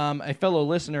 that a fellow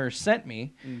listener sent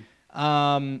me,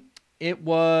 it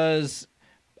was,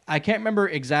 I can't remember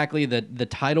exactly the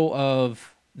title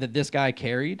of that this guy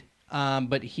carried,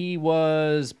 but he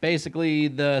was basically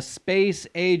the space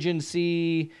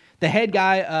agency, the head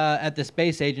guy at the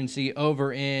space agency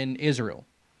over in Israel.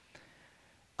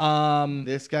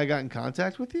 This guy got in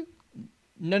contact with you?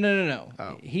 No.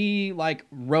 Oh. He like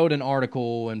wrote an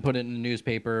article and put it in the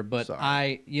newspaper, but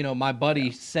Sorry. my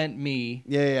buddy sent me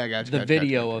Yeah, I got you. the Gotcha,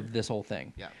 video gotcha. of this whole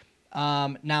thing. Yeah.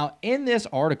 Now in this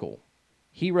article,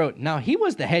 he wrote, now he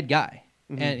was the head guy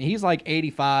Mm-hmm. and he's like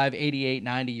 85, 88,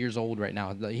 90 years old right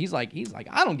now. He's like,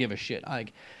 I don't give a shit.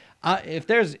 Like, if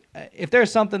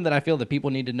there's something that I feel that people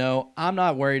need to know, I'm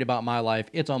not worried about my life.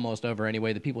 It's almost over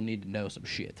anyway. The people need to know some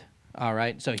shit. All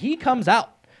right. So he comes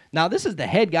out. Now this is the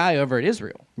head guy over at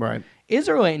Israel. Right.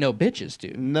 Israel ain't no bitches,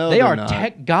 dude. No, they they're are not.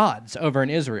 tech gods over in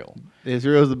Israel.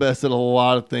 Israel's the best at a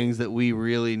lot of things that we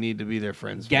really need to be their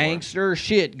friends for. Gangster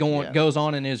shit Yeah. goes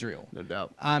on in Israel. No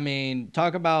doubt. I mean,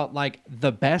 talk about like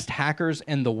the best hackers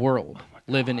in the world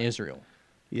live in Israel.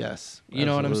 Yes. You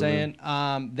know what I'm absolutely.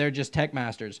 saying? They're just tech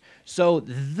masters. So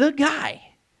the guy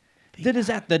that is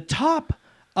at the top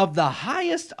of the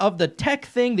highest of the tech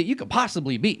thing that you could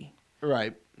possibly be,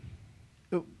 Right.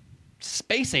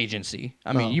 space agency.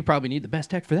 I mean, you probably need the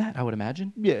best tech for that, I would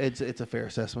imagine. Yeah, it's a fair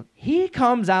assessment. He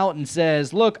comes out and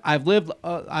says, "Look, I've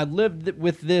lived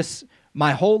with this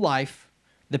my whole life.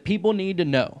 The people need to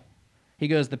know." He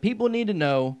goes, "The people need to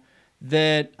know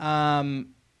that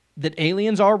that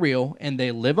aliens are real and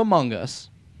they live among us."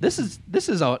 This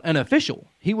is an official.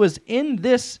 He was in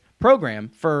this program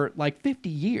for like 50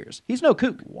 years. He's no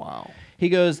kook. Wow. He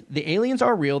goes, "The aliens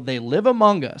are real. They live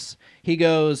among us." He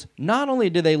goes, "Not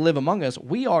only do they live among us,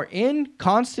 we are in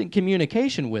constant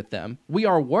communication with them. We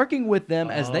are working with them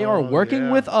as they are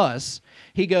working with us."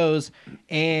 He goes,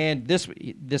 and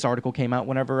this article came out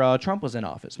whenever Trump was in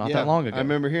office, not that long ago. I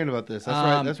remember hearing about this. That's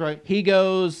right. That's right. He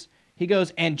goes,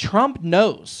 and Trump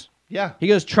knows. Yeah. He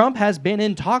goes, Trump has been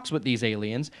in talks with these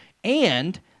aliens,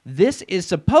 and this is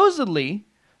supposedly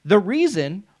the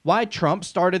reason why Trump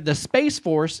started the Space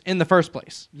Force in the first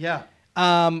place. Yeah.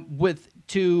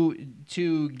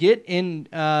 To get in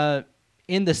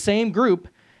the same group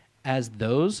as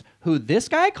those who this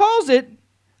guy calls it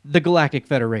the Galactic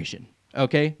Federation.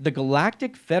 Okay, the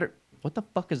Galactic Federation. What the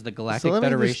fuck is the Galactic So let me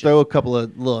Federation? just throw a couple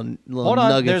of little Hold on,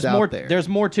 nuggets there's out more. there. There's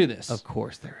more to this. Of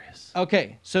course there is.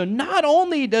 Okay, so not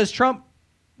only did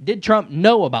Trump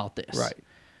know about this, Right.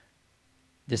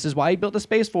 This is why he built the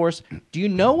Space Force. Do you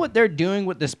know what they're doing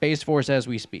with the Space Force as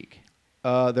we speak?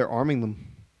 They're arming them.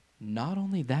 Not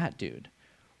only that, dude.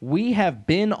 We have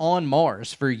been on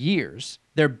Mars for years.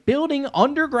 They're building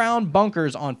underground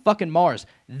bunkers on fucking Mars.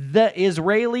 The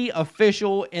Israeli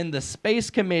official in the Space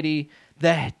Committee,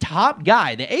 the top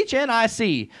guy, the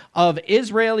HNIC of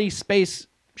Israeli space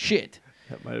shit.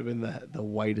 That might have been the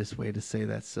whitest way to say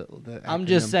that. I'm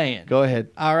just saying. Go ahead.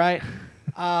 All right.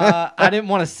 I didn't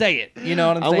want to say it. You know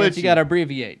what I'm I'm saying? with You you. got to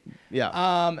abbreviate.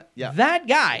 Yeah. Yeah. That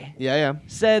guy Yeah.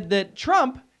 said that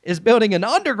Trump is building an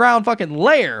underground fucking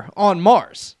lair on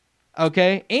Mars,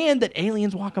 okay? And that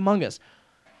aliens walk among us.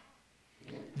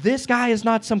 This guy is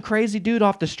not some crazy dude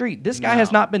off the street. This guy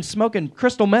has not been smoking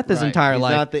crystal meth his Right. entire He's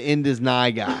life. not the end is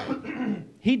nigh guy.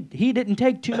 He didn't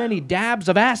take too many dabs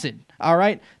of acid, all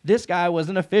right? This guy was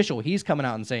an official. He's coming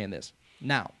out and saying this.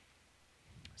 Now,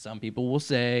 some people will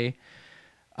say,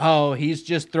 oh, he's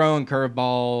just throwing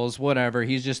curveballs, whatever.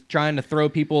 He's just trying to throw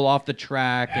people off the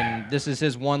track, and this is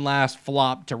his one last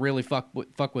flop to really fuck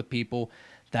with people.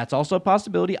 That's also a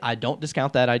possibility. I don't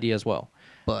discount that idea as well.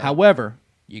 But- However,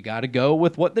 you got to go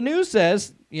with what the news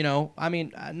says. You know, I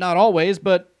mean, not always,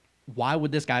 but why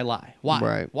would this guy lie? Why?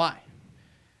 Right. Why?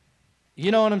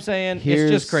 You know what I'm saying? It's Here's-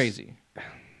 just crazy.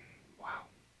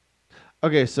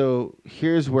 Okay, so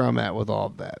here's where I'm at with all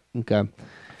of that. Okay.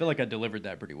 I feel like I delivered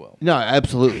that pretty well. No,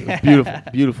 absolutely. Beautiful.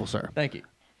 Beautiful, sir. Thank you.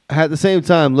 At the same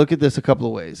time, look at this a couple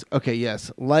of ways. Okay,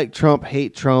 yes, like Trump,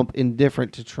 hate Trump,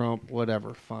 indifferent to Trump,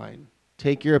 whatever, fine.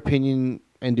 Take your opinion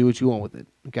and do what you want with it,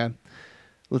 okay?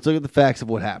 Let's look at the facts of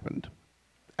what happened.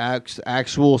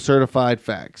 Actual certified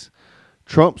facts.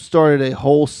 Trump started a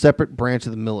whole separate branch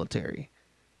of the military.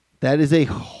 That is a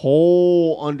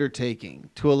whole undertaking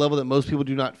to a level that most people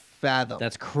do not fathom.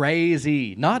 That's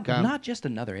crazy. Not just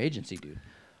another agency, dude.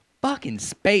 Fucking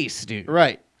space, dude.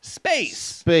 Right.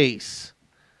 Space.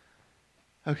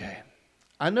 Okay.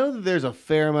 I know that there's a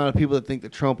fair amount of people that think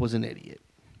that Trump was an idiot.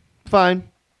 Fine.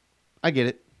 I get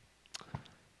it.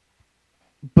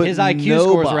 But his IQ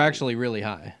scores are actually really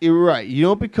high. You're right. You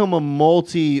don't become a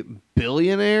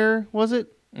multi-billionaire, was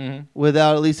it? Mm-hmm.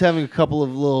 Without at least having a couple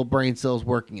of little brain cells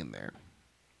working in there.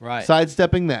 Right.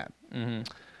 Sidestepping that. Mm-hmm.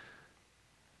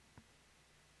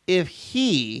 If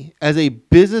he, as a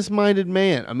business-minded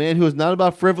man, a man who is not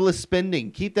about frivolous spending,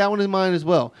 keep that one in mind as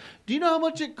well. Do you know how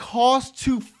much it costs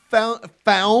to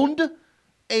found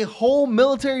a whole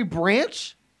military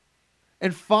branch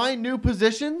and find new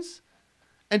positions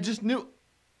and just new?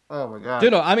 Oh my God!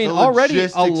 Dude, I mean, already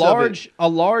a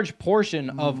large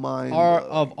portion of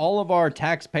all of our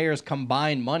taxpayers'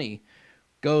 combined money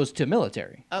goes to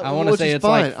military. I want to say it's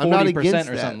fine. like 40% I'm not against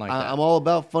or something like that. I'm all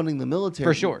about funding the military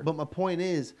for sure. But my point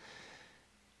is,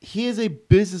 he is a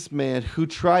businessman who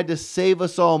tried to save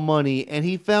us all money, and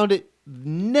he found it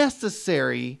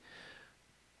necessary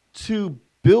to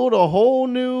build a whole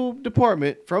new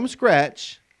department from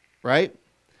scratch, right?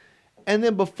 And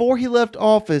then before he left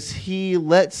office, he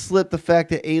let slip the fact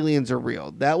that aliens are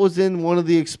real. That was in one of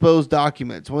the exposed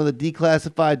documents, one of the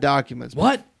declassified documents.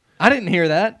 What? I didn't hear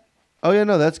that. Oh, yeah,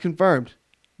 no, that's confirmed.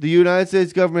 The United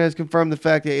States government has confirmed the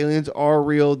fact that aliens are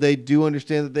real. They do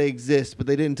understand that they exist, but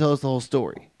they didn't tell us the whole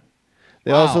story.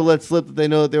 They also let slip that they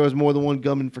know that there was more than one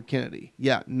gunman for Kennedy.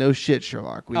 Yeah, no shit,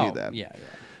 Sherlock. We knew that. Yeah.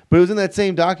 But it was in that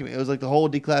same document. It was like the whole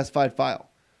declassified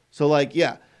file. So, like,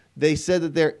 yeah. They said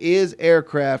that there is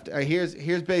aircraft.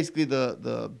 Here's basically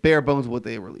the bare bones of what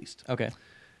they released. Okay.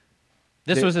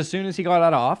 This was as soon as he got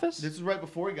out of office? This is right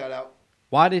before he got out.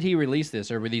 Why did he release this,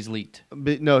 or were these leaked?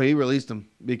 But, no, he released them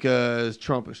because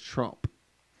Trump is Trump.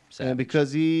 Savage. And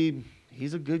because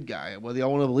he's a good guy, whether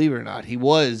y'all want to believe it or not. He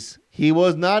was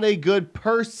not a good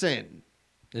person.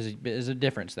 There's a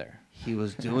difference there. He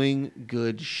was doing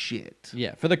good shit.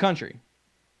 Yeah, for the country.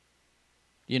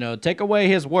 You know, take away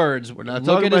his words. We're not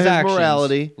talking about his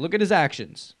morality. Look at his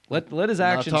actions. Let his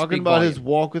actions speak. Not talking about his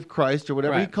walk with Christ or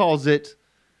whatever he calls it.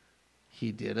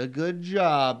 He did a good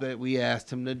job that we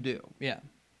asked him to do. Yeah.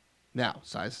 Now,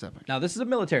 sidestepping. Now, this is a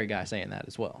military guy saying that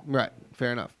as well. Right.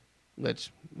 Fair enough.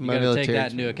 Which you got to take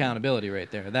that into accountability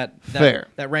right there. Fair.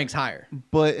 That ranks higher.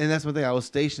 And that's one thing. I was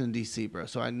stationed in D.C., bro,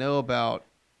 so I know about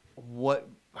what.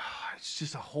 It's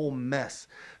just a whole mess.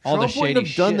 All Trump the shady wouldn't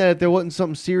have done shit. that if there wasn't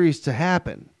something serious to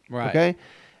happen. Right. Okay?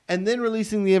 And then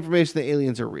releasing the information that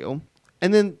aliens are real.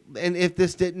 And if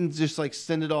this didn't just like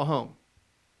send it all home.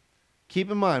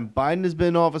 Keep in mind, Biden has been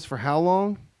in office for how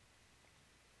long?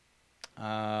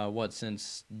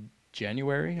 Since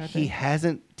January, I think? He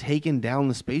hasn't taken down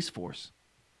the Space Force.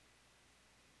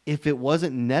 If it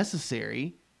wasn't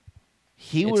necessary,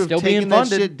 he would have taken that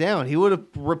shit down. He would have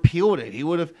repealed it. He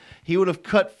would have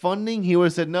cut funding. He would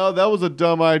have said, "No, that was a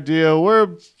dumb idea.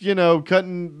 We're,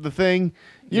 cutting the thing,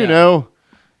 you know."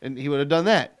 And he would have done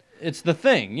that. It's the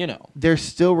thing, They're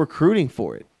still recruiting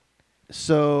for it.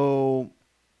 So,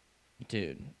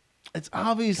 dude, it's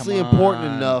obviously important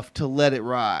enough to let it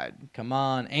ride. Come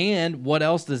on. And what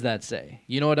else does that say?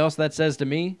 You know what else that says to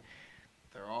me?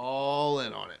 They're all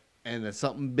in on it. And that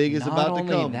something big is about to come.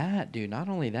 Not only that, dude. Not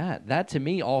only that. That to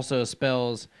me also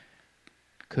spells,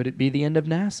 could it be the end of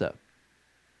NASA?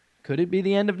 Could it be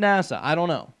the end of NASA? I don't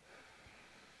know.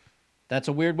 That's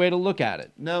a weird way to look at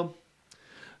it. No,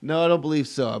 I don't believe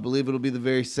so. I believe it'll be the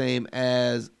very same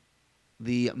as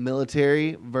the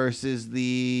military versus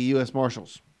the U.S.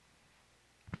 Marshals.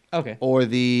 Okay. Or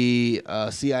the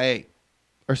CIA.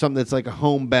 Or something that's like a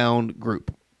homebound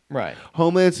group. Right.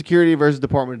 Homeland Security versus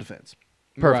Department of Defense.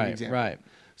 Perfect example. Right.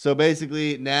 So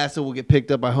basically, NASA will get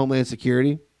picked up by Homeland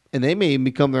Security, and they may even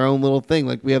become their own little thing.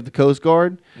 Like we have the Coast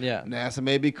Guard. Yeah. NASA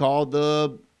may be called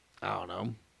the,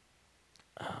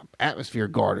 Atmosphere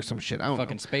Guard or some shit. I don't know.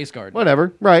 Fucking Space Guard.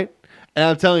 Whatever. Right. And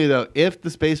I'm telling you, though, if the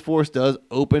Space Force does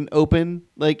open,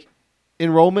 like,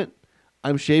 enrollment,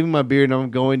 I'm shaving my beard and I'm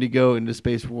going to go into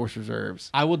Space Force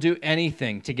Reserves. I will do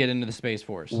anything to get into the Space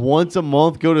Force. Once a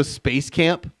month, go to space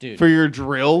camp for your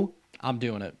drill. I'm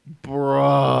doing it, bro.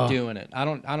 I'm doing it. I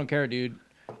don't care, dude.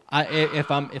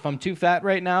 If I'm too fat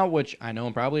right now, which I know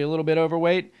I'm probably a little bit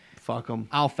overweight, fuck them.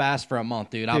 I'll fast for a month,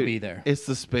 dude. I'll be there. It's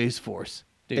the Space Force.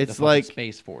 Dude, It's the like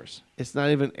Space Force. It's not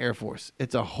even Air Force.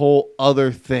 It's a whole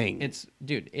other thing. It's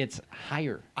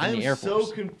higher than I'm the Air Force.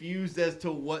 so confused as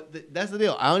to what. That's the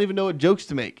deal. I don't even know what jokes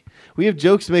to make. We have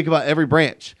jokes to make about every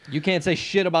branch. You can't say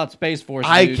shit about Space Force.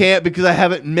 I dude. can't because I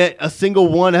haven't met a single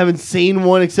one. I haven't seen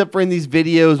one except for in these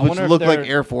videos, which wonder if look like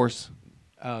they're- Air Force.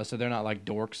 Oh, so they're not like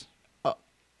dorks.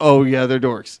 Oh yeah, they're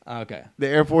dorks. Okay, The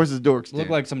Air Force is dorks. Dude. look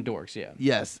like some dorks. Yeah.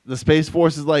 Yes, the Space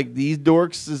Force is like these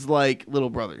dorks is like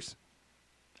little brothers.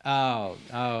 Oh.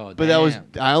 But that was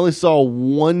I only saw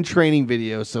one training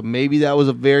video, so maybe that was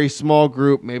a very small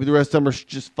group. Maybe the rest of them are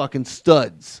just fucking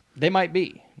studs. They might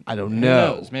be. I don't Who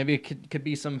know. knows? Maybe it could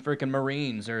be some freaking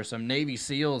Marines or some Navy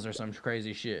SEALs or some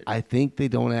crazy shit. I think they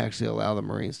don't actually allow the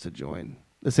Marines to join.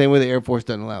 The same way the Air Force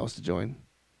doesn't allow us to join.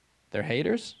 They're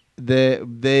haters.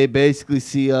 They basically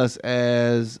see us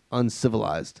as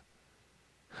uncivilized.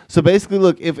 So basically,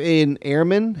 look, if an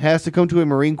airman has to come to a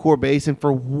Marine Corps base and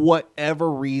for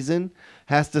whatever reason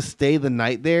has to stay the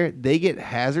night there, they get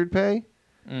hazard pay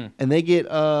and they get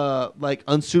like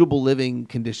unsuitable living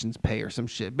conditions pay or some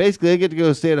shit. Basically, they get to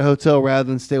go stay at a hotel rather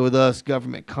than stay with us,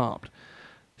 government comped.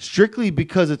 Strictly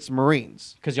because it's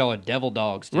Marines. Because y'all are devil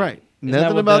dogs, dude. Right. Isn't that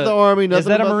Nothing what about the Army. Nothing is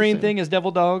that a about the Marine thing. thing? Is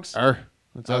devil dogs?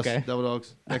 That's us, Okay. Devil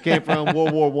Dogs. That came from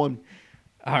World War One.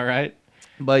 All right.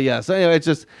 But yeah, so anyway, it's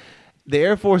just the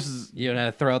Air Force is You don't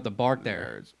have to throw out the bark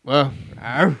there. well.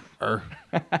 Arr.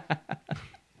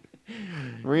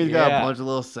 Marines got a Yeah. bunch of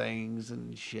little sayings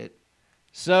and shit.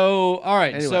 So, all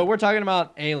right. Anyway. So we're talking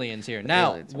about aliens here.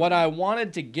 Now, aliens, what I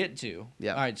wanted to get to.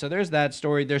 Yeah. All right. So there's that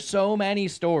story. There's so many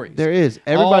stories. There is.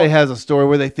 Everybody All- has a story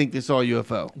where they think they saw a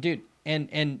UFO. Dude,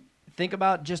 and think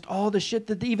about just all the shit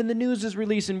that even the news is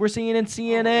releasing. We're seeing in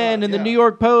CNN and the yeah. New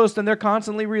York Post, and they're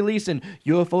constantly releasing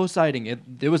UFO sighting.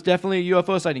 It was definitely a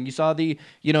UFO sighting. You saw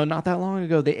not that long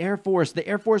ago, the Air Force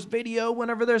video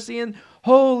whenever they're seeing,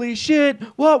 holy shit,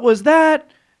 what was that?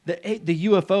 The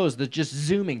UFOs that just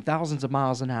zooming thousands of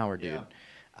miles an hour, dude. Yeah.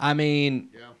 I mean,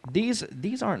 these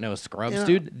aren't no scrubs, Yeah.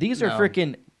 dude. These are No.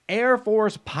 freaking Air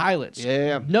Force pilots.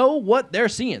 Yeah. Know what they're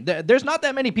seeing. There's not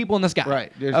that many people in the sky.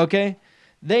 Right. Okay?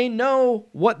 They know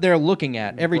what they're looking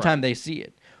at every Right. time they see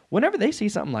it. Whenever they see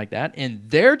something like that and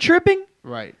they're tripping,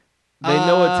 Right. They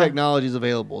know what technology is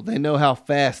available. They know how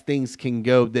fast things can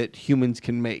go that humans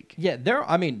can make. yeah,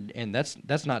 and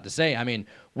that's not to say,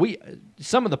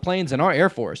 some of the planes in our Air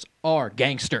Force are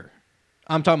gangster.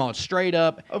 I'm talking about straight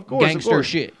up Of course, gangster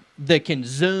shit that can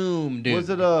zoom, dude. Was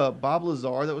it Bob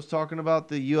Lazar that was talking about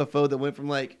the UFO that went from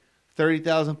like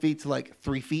 30,000 feet to like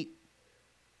 3 feet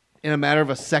in a matter of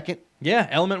a second? Yeah,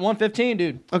 Element 115,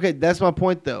 dude. Okay, that's my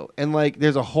point though. And like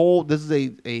there's this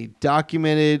is a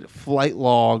documented flight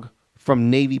log from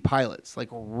Navy pilots, like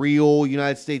real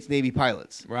United States Navy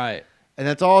pilots. Right. And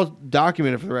that's all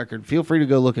documented for the record. Feel free to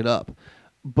go look it up.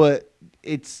 But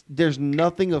there's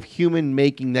nothing of human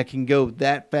making that can go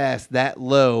that fast, that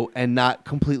low, and not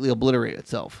completely obliterate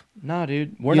itself. Nah,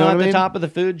 dude. We're You know not what at I the mean? top of the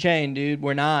food chain, dude.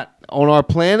 We're not. On our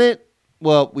planet,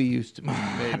 well, we used to be,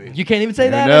 maybe. You can't even say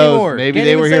Who that knows? anymore. Maybe Can't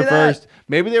they even were say here that. first.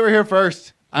 Maybe they were here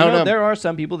first. I don't know. There are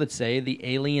some people that say the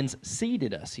aliens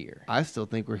seeded us here. I still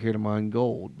think we're here to mine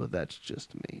gold, but that's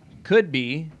just me. Could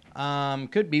be.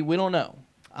 We don't know.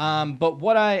 But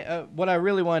what I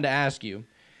really wanted to ask you,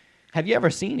 have you ever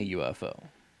seen a UFO?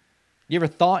 You ever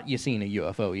thought you seen a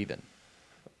UFO even?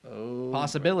 Oh,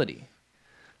 Possibility.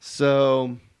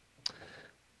 So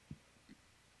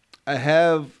I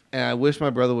have, and I wish my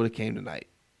brother would have came tonight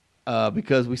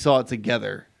because we saw it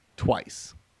together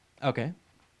twice. Okay.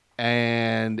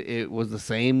 And it was the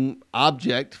same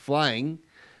object flying.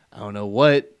 I don't know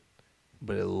what,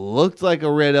 but it looked like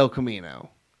a red El Camino.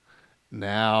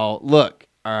 Now, look,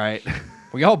 all right.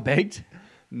 Were y'all baked?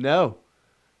 No,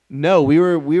 we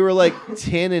were like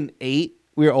 10 and 8.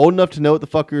 We were old enough to know what the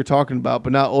fuck we were talking about,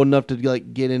 but not old enough to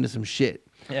like get into some shit.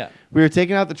 Yeah. We were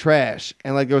taking out the trash,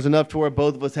 and like there was enough to where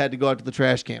both of us had to go out to the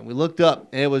trash can. We looked up,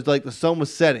 and it was like the sun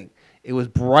was setting. It was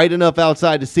bright enough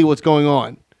outside to see what's going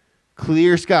on.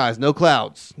 Clear skies, no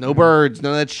clouds, no birds,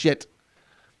 none of that shit.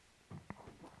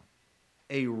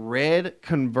 A red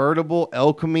convertible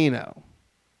El Camino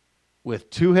with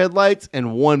 2 headlights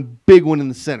and one big one in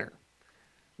the center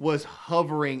was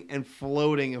hovering and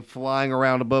floating and flying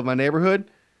around above my neighborhood,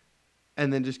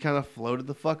 and then just kind of floated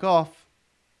the fuck off.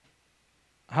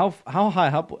 How high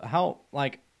up? How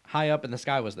like high up in the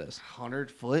sky was this? 100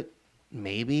 foot,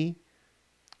 maybe.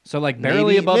 So like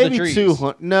barely above the trees.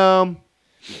 200. No,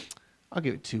 I'll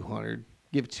give it 200.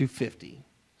 Give it 250.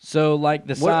 So like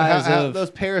the size of those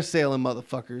parasailing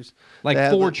motherfuckers. like they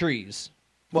have 4 the- trees.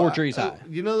 Well, 4 trees high.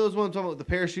 You know those ones I'm talking about, the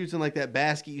parachutes and like that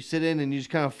basket you sit in and you just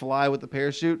kind of fly with the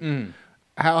parachute? Mm.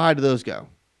 How high do those go?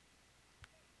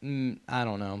 I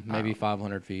don't know, maybe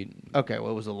 500 feet. Okay,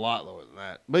 well, it was a lot lower than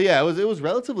that. But yeah, it was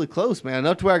relatively close, man.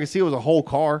 Enough to where I could see it was a whole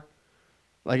car.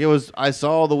 Like it was, I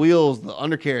saw the wheels, the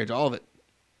undercarriage, all of it.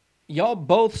 Y'all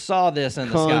both saw this in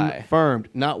the sky. Confirmed.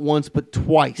 Not once, but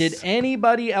twice. Did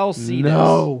anybody else see this?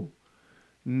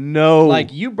 No.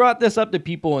 Like, you brought this up to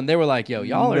people, and they were like, yo,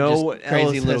 y'all are just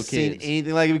crazy little has seen kids.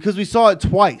 anything like it because we saw it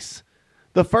twice.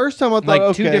 The first time I thought, Like,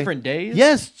 okay. 2 different days?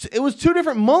 Yes, it was 2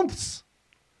 different months.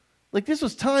 Like, this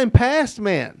was time past,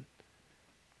 man.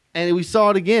 And we saw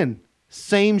it again.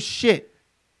 Same shit.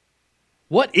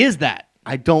 What is that?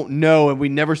 I don't know, and we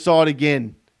never saw it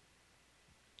again.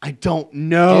 I don't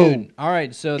know. Dude, all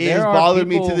right, so It there has are bothered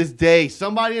people... me to this day.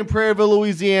 Somebody in Prairieville,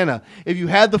 Louisiana, if you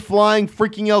had the flying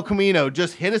freaking El Camino,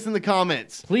 just hit us in the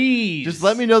comments. Please. Just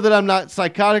let me know that I'm not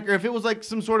psychotic, or if it was like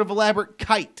some sort of elaborate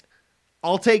kite.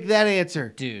 I'll take that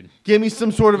answer. Dude. Give me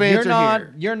some sort of answer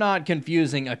here. You're not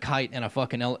confusing a kite and a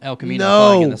fucking El Camino No.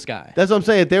 flying in the sky. That's what I'm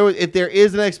saying. If there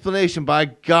is an explanation, by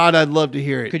God, I'd love to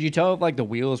hear it. Could you tell if, like, the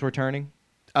wheels were turning?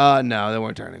 No, they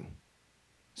weren't turning.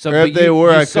 So Or if but they you,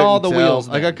 were, you I saw couldn't the tell. wheels.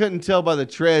 Like, then. I couldn't tell by the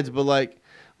treads, but like,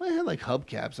 well, it had like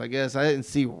hubcaps, I guess. I didn't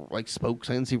see like spokes.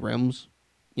 I didn't see rims.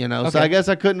 You know, so Okay. I guess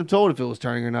I couldn't have told if it was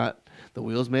turning or not. The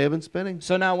wheels may have been spinning.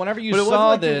 So now, whenever you But it saw wasn't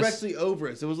like this, directly over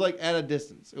us. It was like at a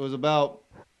distance. It was about,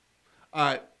 all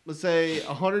right, let's say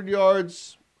 100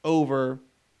 yards over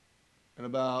and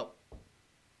about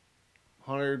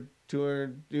 100,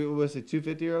 200, what's it,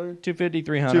 250 earlier? 250,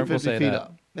 300, we'll 250 say feet that.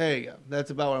 up. There you go.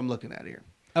 That's about what I'm looking at here.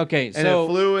 Okay, And so it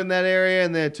flew in that area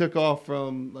and then it took off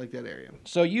from like that area.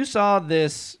 so you saw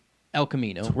this El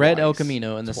Camino, red El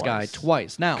Camino in the sky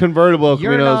twice. Now, Convertible El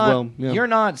you're Camino not, as well. Yeah. You're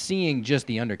not seeing just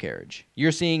the undercarriage.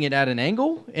 You're seeing it at an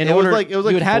angle. It was like you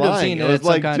would had to have flying. seen It it was at some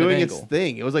like kind doing of its angle.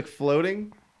 thing. It was like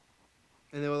floating,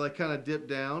 and it would like kind of dip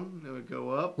down. It would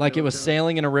go up. Like it would was kinda-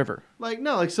 sailing in a river. Like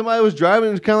no, like somebody was driving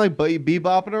and kind of like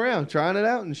bebopping around, trying it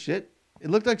out and shit. It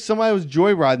looked like somebody was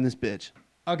joyriding this bitch.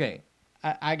 Okay,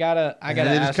 I gotta And they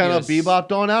ask just kind of you.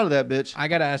 bebopped on out of that bitch. I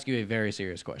gotta ask you a very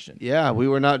serious question. Yeah, we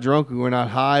were not drunk. We were not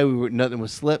high. Nothing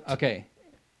was slipped. Okay.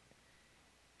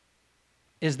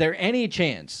 Is there any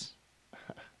chance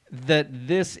that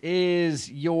this is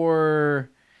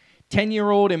your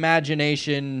 10-year-old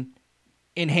imagination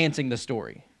enhancing the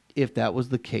story? If that was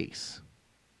the case,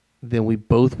 then we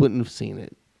both wouldn't have seen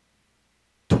it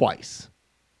twice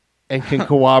and can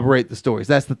corroborate the stories.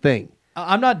 That's the thing.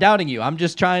 I'm not doubting you. I'm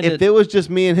just trying If to... it was just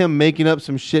me and him making up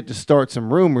some shit to start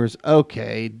some rumors,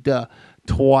 okay, duh.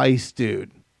 Twice,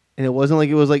 dude. And it wasn't like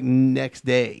it was like next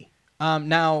day.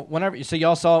 Now, so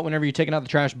y'all saw it whenever you're taking out the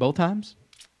trash both times?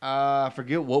 I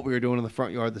forget what we were doing in the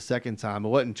front yard the second time. It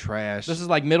wasn't trash. This is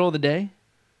like middle of the day?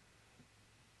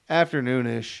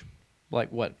 Afternoonish.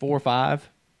 Like what, 4 or 5?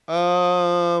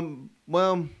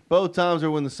 Well, both times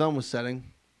are when the sun was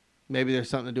setting. Maybe there's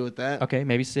something to do with that. Okay,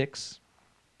 maybe 6.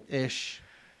 Ish.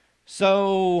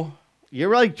 So...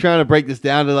 You're like trying to break this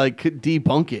down to like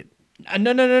debunk it.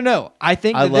 No. I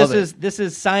think I that love this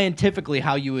is scientifically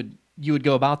how you would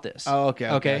go about this. Oh, okay.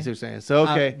 I see what you're saying. So,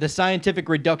 okay. The scientific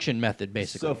reduction method,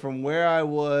 basically. So from where I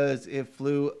was, it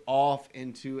flew off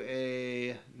into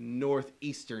a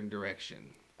northeastern direction.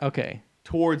 Okay.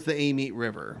 Towards the Amite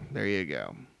River. There you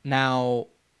go. Now,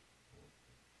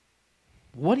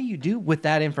 what do you do with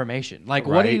that information? Like,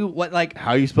 Right.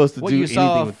 How are you supposed to do you anything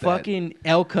saw with that? fucking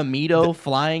El Camino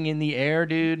flying in the air,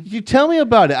 dude? You tell me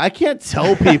about it. I can't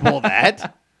tell people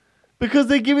that. Because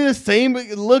they give me the same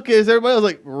look as everybody else.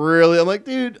 Like, really? I'm like,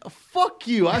 dude, fuck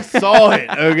you. I saw it,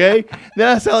 okay? Then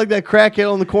I sound like that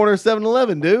crackhead on the corner of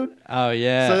 7-Eleven, dude. Oh,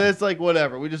 yeah. So it's like,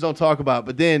 whatever. We just don't talk about it.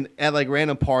 But then at like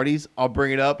random parties, I'll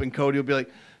bring it up and Cody will be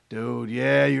like, dude,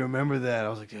 yeah, you remember that. I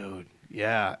was like, dude,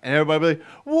 yeah. And everybody will be like,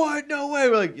 what? No way.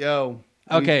 We're like, yo.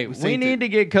 Okay, we need to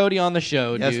get Cody on the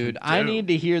show, Yes, we dude. do. I need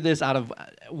to hear this out of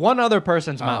one other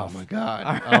person's mouth. Oh, my God.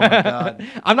 Oh, my God.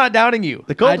 I'm not doubting you.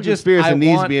 The cult I of just- conspiracy I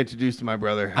needs want- to be introduced to my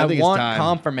brother. I think want it's time.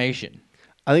 confirmation.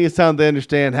 I think it's time to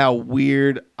understand how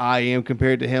weird I am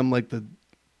compared to him. Like the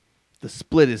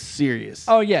split is serious.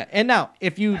 Oh, yeah. And now,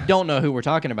 if you don't know who we're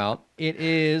talking about, it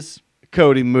is...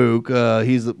 Cody Mook.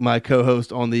 He's my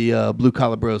co-host on the Blue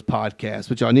Collar Bros podcast,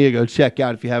 which y'all need to go check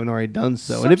out if you haven't already done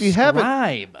so. And if you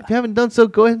haven't done so,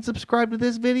 go ahead and subscribe to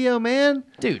this video, man.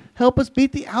 Dude. Help us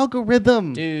beat the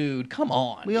algorithm. Dude, come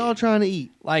on. We all trying to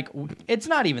eat. Like, it's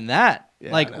not even that.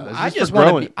 Yeah, like, I know. It's I just just for want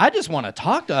growing to. I just want to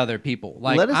talk to other people.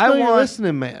 Like, Let us know you're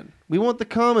listening, man. We want the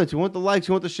comments. We want the likes.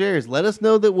 We want the shares. Let us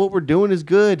know that what we're doing is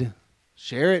good.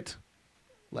 Share it.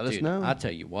 Let us know. I'll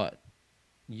tell you what.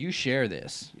 You share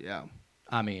this. Yeah.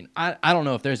 I mean, I don't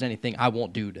know if there's anything I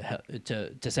won't do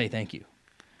to say thank you.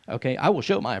 Okay, I will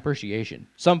show my appreciation,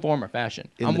 some form or fashion.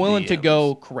 In I'm the willing to DMs.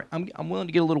 go correct. I'm willing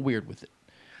to get a little weird with it.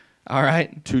 All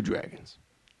right, 2 dragons.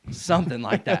 something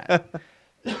like that.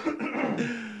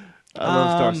 I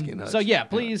love Starsky and Hutch. So yeah,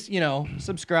 please,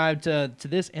 subscribe to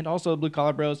this and also Blue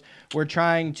Collar Bros. We're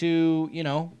trying to,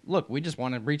 look, we just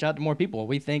want to reach out to more people.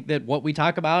 We think that what we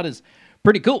talk about is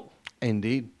pretty cool.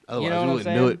 Indeed. Otherwise, You know we what I'm wouldn't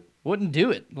saying? do it. Wouldn't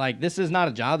do it. Like, this is not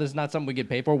a job. This is not something we get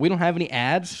paid for. We don't have any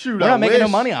ads. Shoot, We're I not making no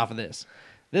wish. money off of this.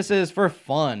 This is for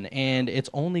fun, and it's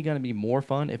only going to be more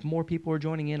fun if more people are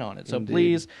joining in on it. So Indeed.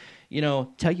 please,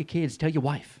 tell your kids, tell your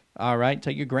wife, all right?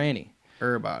 Tell your granny.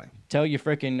 Everybody. Tell your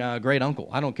freaking great uncle.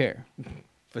 I don't care.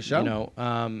 For sure.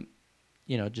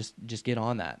 Just get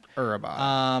on that.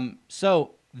 Everybody.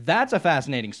 So that's a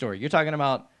fascinating story. You're talking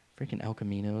about freaking El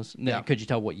Caminos. Now, Yeah. could you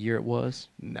tell what year it was?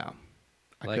 No.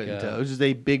 I Like, couldn't tell. It was just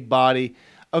a big body.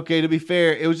 Okay, to be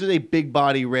fair, it was just a big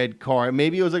body red car.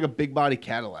 Maybe it was like a big body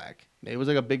Cadillac. Maybe it was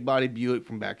like a big body Buick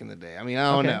from back in the day. I mean,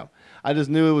 I don't Okay. know. I just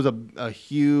knew it was a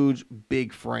huge,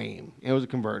 big frame. It was a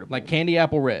convertible. Like candy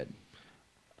apple red.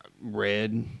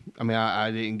 red. I mean,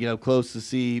 I didn't get up close to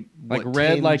see Like what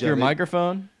red, like tinge your of it.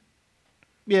 microphone.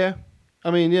 Yeah. I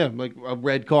mean, yeah, like a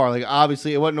red car. Like,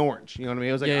 obviously, it wasn't orange. You know what I mean?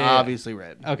 It was like Yeah. obviously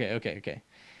red. Okay.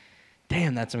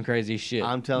 Damn, that's some crazy shit.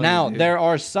 I'm telling now, you, dude. there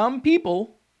are some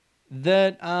people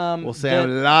that We'll say that-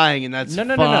 I'm lying, and that's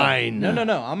no. fine. No.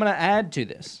 I'm gonna add to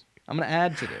this. I'm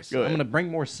ahead. gonna bring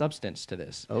more substance to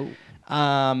this. Oh.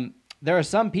 There are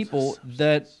some people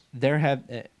that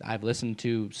I've listened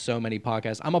to so many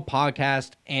podcasts. I'm a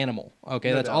podcast animal. Okay,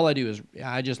 No that's doubt. all I do is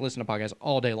I just listen to podcasts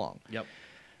all day long. Yep.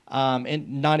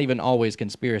 And not even always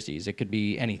conspiracies. It could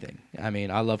be anything. I mean,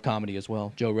 I love comedy as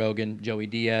well. Joe Rogan, Joey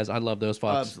Diaz. I love those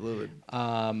fucks. Absolutely.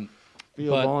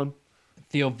 Theo Vaughn.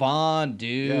 Theo Vaughn,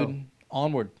 dude. Yo.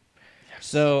 Onward.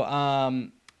 So,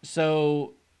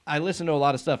 so I listen to a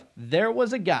lot of stuff. There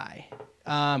was a guy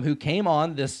who came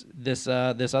on this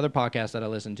other podcast that I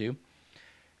listened to.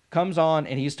 Comes on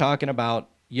and he's talking about,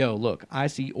 yo, look, I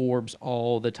see orbs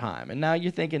all the time. And now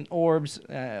you're thinking, orbs,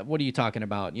 what are you talking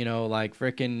about? You know, like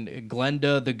frickin'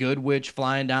 Glenda, the good witch,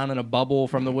 flying down in a bubble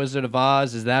from the Wizard of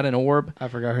Oz. Is that an orb? I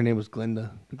forgot her name was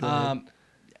Glinda. Go ahead.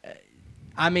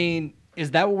 I mean,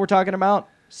 is that what we're talking about?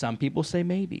 Some people say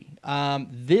maybe.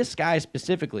 This guy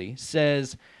specifically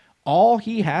says all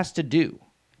he has to do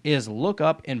is look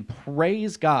up and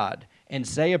praise God and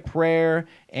say a prayer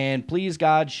and please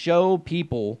God, show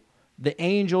people the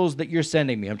angels that you're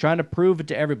sending me. I'm trying to prove it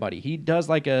to everybody. He does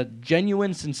like a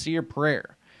genuine, sincere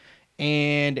prayer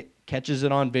and catches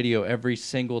it on video every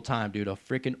single time, dude. A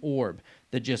freaking orb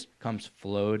that just comes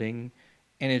floating.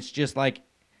 And it's just like,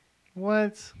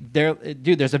 What?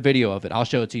 dude, there's a video of it. I'll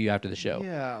show it to you after the show.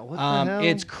 Yeah, what the hell?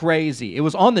 It's crazy. It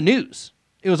was on the news.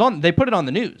 They put it on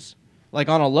the news, like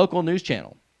on a local news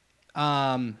channel.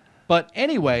 But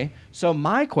anyway, so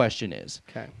my question is,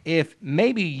 Okay. if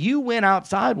maybe you went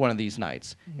outside one of these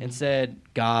nights Mm-hmm. and said,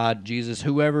 God, Jesus,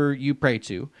 whoever you pray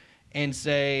to, and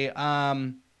say, Are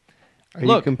you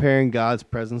look, comparing God's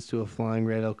presence to a flying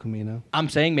red El Camino? I'm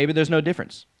saying maybe there's no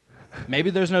difference. Maybe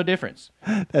there's no difference.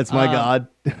 That's my God.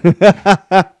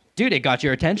 Dude, it got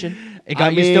your attention. It got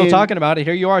I you still mean- talking about it.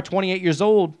 Here you are, 28 years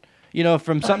old,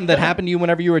 from something that happened to you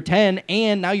whenever you were 10,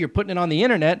 and now you're putting it on the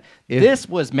internet. This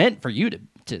was meant for you to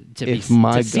If be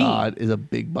my to see. God is a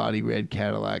big body red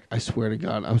Cadillac, I swear to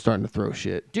God, I'm starting to throw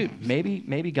shit. Dude,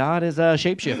 maybe God is a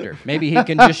shapeshifter. Maybe he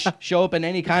can just show up in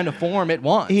any kind of form at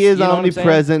once. He is You know what I'm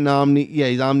saying? omnipresent,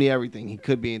 he's omni everything. He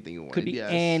could be anything you want. Could be yes.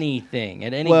 anything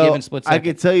at any Well, given split I second.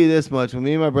 could tell you this much: when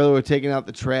me and my brother were taking out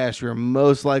the trash, we were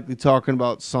most likely talking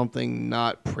about something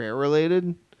not prayer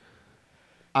related.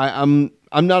 I'm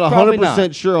not Probably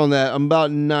 100% sure on that. I'm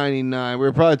about 99. We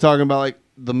were probably talking about like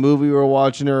the movie we were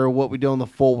watching or what we did on the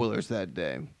four wheelers that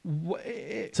day.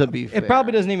 To be fair, It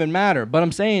probably doesn't even matter, but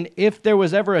I'm saying if there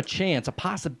was ever a chance, a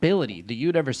possibility that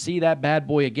you'd ever see that bad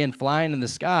boy again flying in the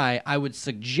sky, I would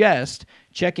suggest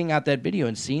checking out that video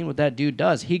and seeing what that dude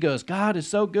does. He goes, God is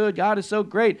so good, God is so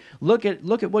great. Look at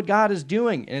what God is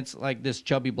doing. And it's like this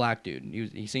chubby black dude.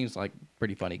 He seems like a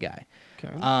pretty funny guy.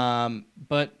 Okay.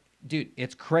 But dude,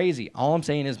 it's crazy. All I'm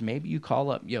saying is maybe you call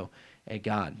up, yo, hey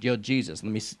God, yo Jesus,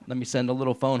 let me send a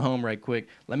little phone home right quick.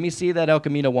 Let me see that El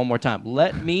Camino one more time.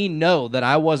 Let me know that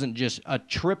I wasn't just a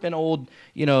tripping old,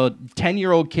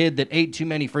 10-year-old kid that ate too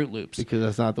many Fruit Loops. because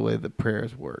that's not the way the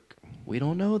prayers work. We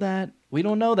don't know that. We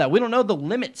don't know the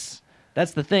limits.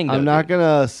 That's the thing. Though, I'm not dude.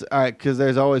 gonna. All right, because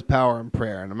there's always power in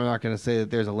prayer, and I'm not gonna say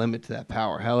that there's a limit to that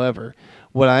power. However,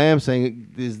 what I am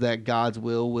saying is that God's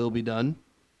will be done,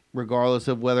 regardless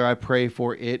of whether I pray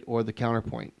for it or the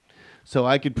counterpoint. So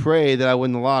I could pray that I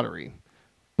win the lottery,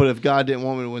 But if God didn't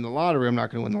want me to win the lottery, I'm not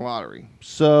going to win the lottery.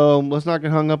 So let's not get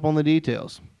hung up on the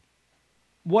details.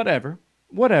 Whatever.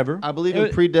 I believe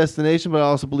in predestination, but I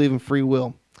also believe in free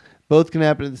will. Both can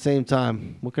happen at the same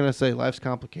time. What can I say? Life's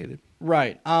complicated.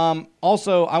 Right.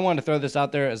 Also, I wanted to throw this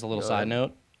out there as a little side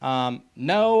note.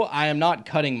 No, I am not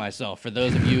cutting myself. For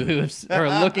those of you who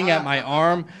are looking at my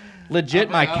arm,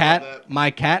 legit, my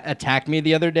cat attacked me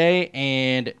the other day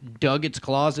and dug its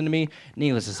claws into me.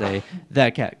 Needless to say,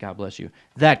 that cat, God bless you,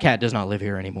 that cat does not live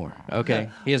here anymore. Okay,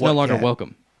 he is no longer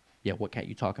welcome. Yeah, what cat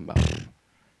you talking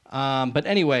about? But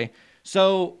anyway,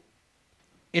 so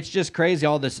it's just crazy,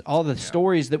 all the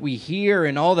stories that we hear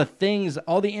and all the things,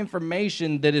 all the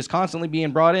information that is constantly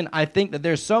being brought in. I think that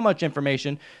there's so much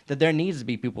information that there needs to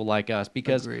be people like us,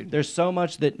 because there's so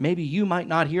much that maybe you might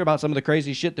not hear about some of the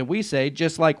crazy shit that we say,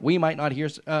 just like we might not hear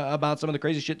about some of the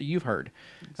crazy shit that you've heard.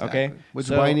 Exactly. Okay? Which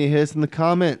is why you need to hit us in the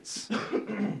comments.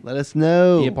 Let us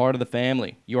know. Be a part of the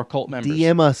family. Your cult members.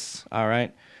 DM us. All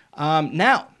right.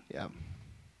 Now. Yeah.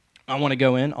 I want to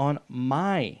go in on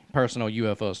my personal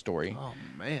UFO story. Oh,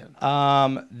 man.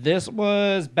 This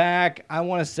was back, I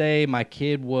want to say my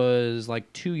kid was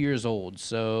like 2 years old,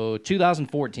 so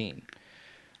 2014.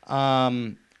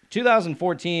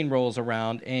 2014 rolls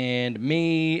around, and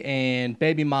me and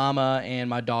baby mama and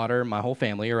my daughter, my whole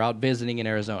family, are out visiting in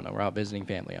Arizona. We're out visiting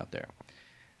family out there.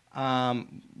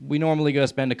 We normally go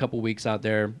spend a couple weeks out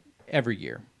there every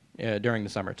year during the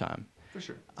summertime. For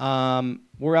sure.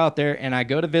 We're out there, and I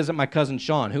go to visit my cousin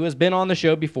Sean, who has been on the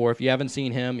show before. If you haven't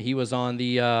seen him, he was on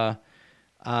the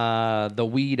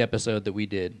weed episode that we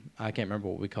did. I can't remember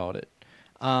what we called it.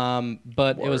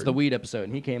 But it was the weed episode,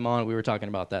 and he came on. We were talking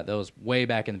about that. That was way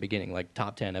back in the beginning, like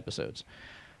top 10 episodes.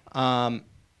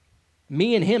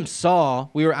 Me and him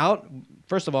we were out.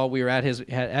 First of all, we were at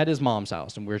his mom's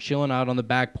house, and we were chilling out on the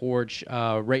back porch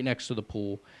right next to the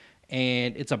pool.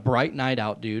 And it's a bright night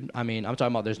out, dude. I mean, I'm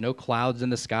talking about there's no clouds in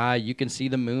the sky. You can see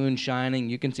the moon shining.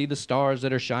 You can see the stars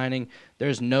that are shining.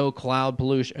 There's no cloud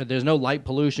pollution. There's no light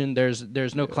pollution.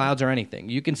 There's no clouds or anything.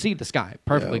 You can see the sky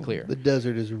perfectly clear. The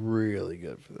desert is really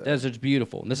good for that. Desert's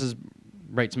beautiful. And this is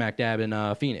right smack dab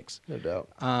in Phoenix. No doubt.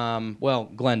 Well,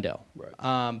 Glendale.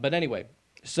 Right. But anyway,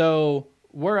 so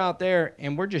we're out there,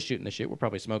 and we're just shooting the shit. We're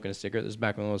probably smoking a cigarette. This is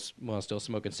back when I was still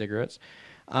smoking cigarettes.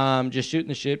 Just shooting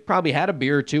the shit. Probably had a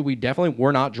beer or two. We definitely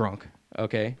were not drunk.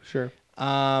 Okay. Sure.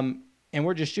 And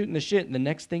we're just shooting the shit. And the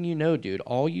next thing you know, dude,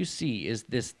 all you see is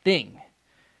this thing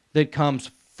that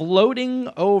comes floating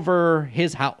over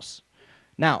his house.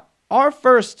 Now, our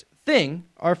first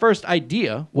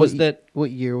idea was that.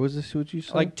 What year was this? What you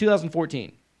said? Like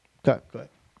 2014. Okay. Go ahead.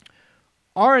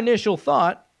 Our initial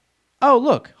thought, oh,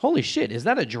 look, holy shit, is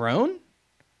that a drone?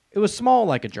 It was small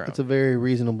like a drone. It's a very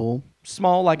reasonable.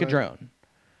 Small like a drone.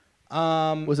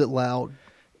 Was it loud?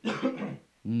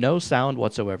 No sound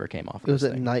whatsoever came off of it. Was this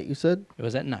at thing. night, you said? It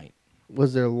was at night.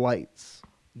 Was there lights?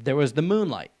 There was the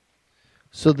moonlight.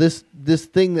 So this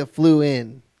thing that flew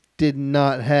in did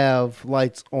not have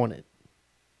lights on it.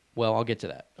 Well, I'll get to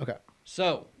that. Okay.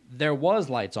 So there was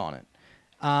lights on it.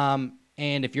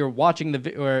 And if you're watching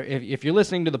or if you're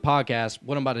listening to the podcast,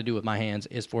 what I'm about to do with my hands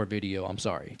is for video. I'm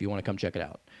sorry. If you want to come check it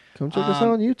out. Come check us out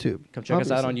on YouTube. Come check us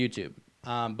out on YouTube.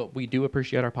 But we do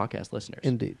appreciate our podcast listeners.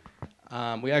 Indeed.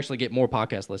 We actually get more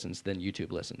podcast listens than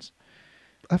YouTube listens.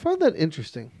 I find that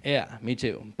interesting. Yeah, me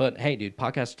too. But hey, dude,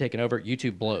 podcasts are taking over.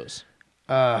 YouTube blows.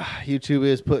 YouTube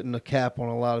is putting a cap on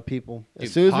a lot of people. Dude,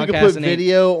 as soon as we can put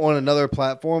video on another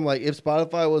platform, like if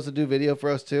Spotify was to do video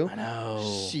for us too. I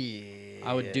know. Shit.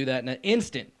 I would do that in an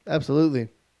instant. Absolutely.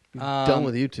 Done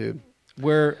with YouTube.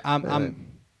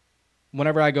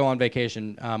 Whenever I go on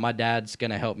vacation, my dad's going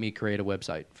to help me create a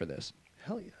website for this.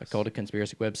 Hell yes. I called it a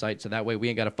conspiracy website, so that way we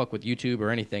ain't got to fuck with YouTube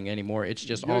or anything anymore. It's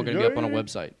just all going to be up on a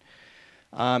website.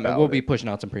 And we'll be pushing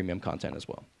out some premium content as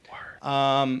well.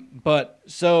 But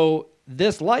so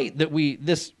this light that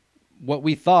what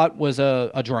we thought was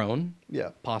a drone,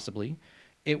 possibly,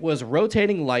 it was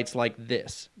rotating lights like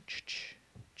this.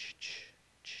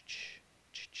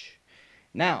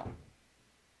 Now,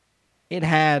 it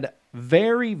had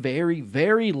very, very,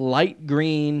 very light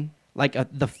green, like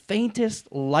the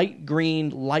faintest light green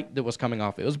light that was coming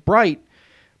off. It was bright,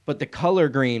 but the color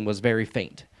green was very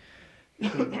faint.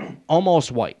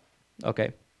 Almost white.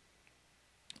 Okay.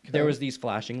 There was these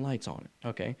flashing lights on it.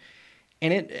 Okay.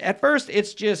 And at first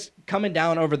it's just coming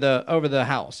down over the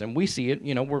house, and we see it.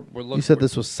 You know, we're looking. You said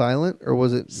this was silent, or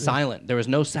was it silent? There was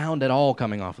no sound at all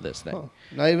coming off of this thing. Huh.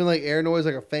 Not even like air noise,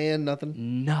 like a fan,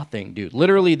 nothing. Nothing, dude.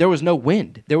 Literally, there was no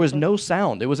wind. There was no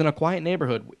sound. It was in a quiet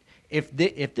neighborhood. If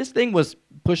this thing was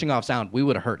pushing off sound, we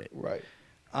would have heard it. Right.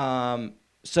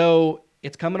 So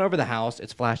It's coming over the house.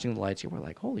 It's flashing the lights. We're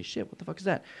like, holy shit, what the fuck is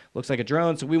that? Looks like a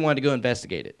drone. So we wanted to go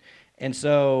investigate it. And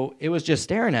so it was just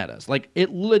staring at us. Like,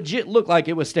 it legit looked like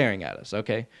it was staring at us,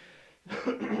 okay?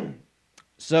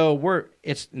 So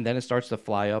and then it starts to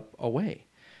fly up away.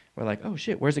 We're like, oh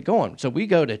shit, where's it going? So we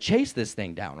go to chase this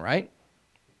thing down, right?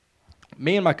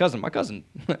 Me and my cousin,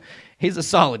 he's a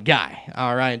solid guy,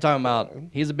 all right? I'm talking about,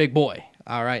 he's a big boy,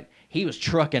 all right? He was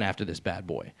trucking after this bad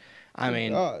boy. I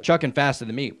mean, trucking faster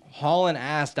than me, hauling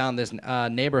ass down this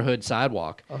neighborhood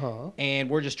sidewalk, and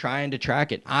we're just trying to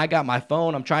track it. I got my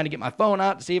phone. I'm trying to get my phone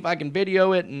out to see if I can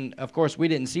video it, and of course, we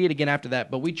didn't see it again after that,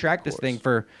 but we tracked this thing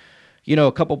for,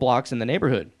 a couple blocks in the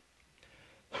neighborhood.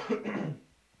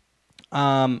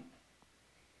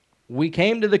 We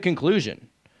came to the conclusion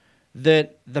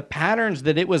that the patterns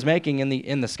that it was making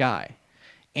in the sky,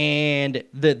 and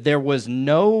that there was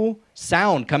no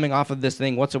sound coming off of this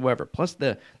thing whatsoever, plus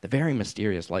the very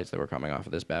mysterious lights that were coming off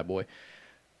of this bad boy,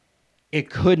 it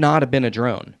could not have been a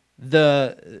drone.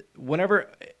 Whenever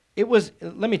it was,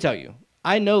 let me tell you,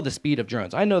 I know the speed of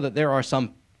drones. I know that there are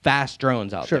some fast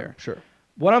drones out there. Sure.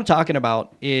 What I'm talking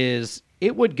about is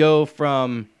it would go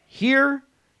from here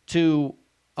to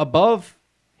above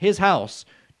his house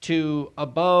to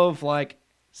above like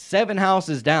 7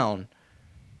 houses down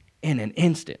in an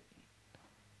instant,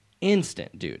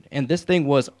 dude. And this thing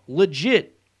was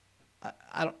legit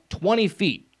 20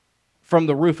 feet from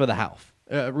the roof of the house.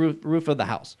 Roof of the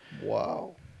house.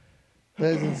 Wow,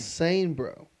 that's insane,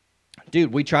 bro.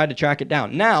 Dude, we tried to track it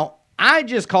down. Now, I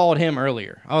just called him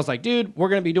earlier. I was like, dude, we're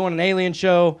going to be doing an alien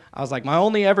show. I was like, my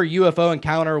only ever UFO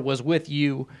encounter was with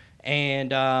you,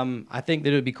 and I think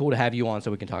that it would be cool to have you on so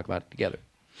we can talk about it together.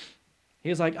 He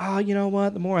was like, oh, you know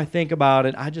what? The more I think about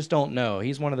it, I just don't know.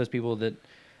 He's one of those people that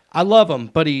I love him,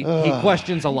 but he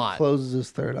questions a lot. Closes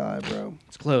his third eye, bro.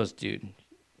 It's closed, dude.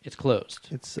 It's closed.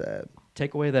 It's sad.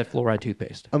 Take away that fluoride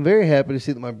toothpaste. I'm very happy to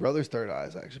see that my brother's third eye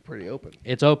is actually pretty open.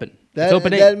 It's open. That, it's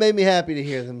opening. That made me happy to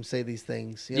hear them say these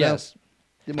things. Yes.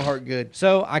 Did my heart good.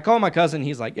 So I called my cousin.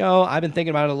 He's like, yo, I've been thinking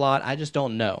about it a lot. I just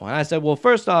don't know. And I said, well,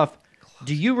 first off,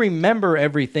 do you remember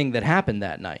everything that happened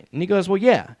that night? And he goes, well,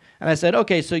 yeah. And I said,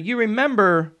 okay, so you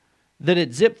remember that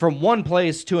it zipped from one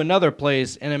place to another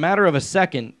place in a matter of a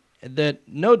second, that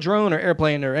no drone or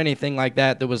airplane or anything like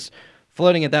that was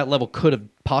floating at that level could have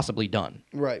possibly done.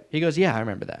 Right. He goes, yeah, I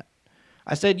remember that.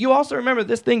 I said, you also remember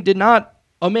this thing did not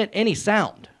emit any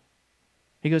sound.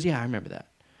 He goes, yeah, I remember that.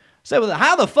 I said, well,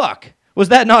 how the fuck was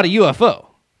that not a UFO?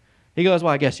 He goes,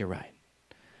 well, I guess you're right.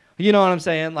 You know what I'm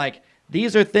saying? Like,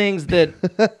 these are things that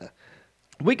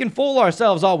we can fool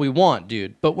ourselves all we want,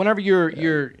 dude. But whenever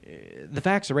the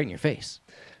facts are right in your face.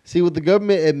 See, what the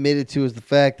government admitted to is the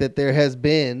fact that there has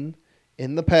been,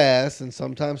 in the past, and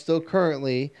sometimes still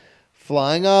currently,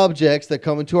 flying objects that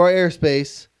come into our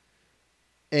airspace,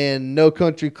 and no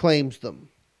country claims them.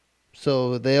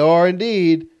 So they are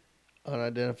indeed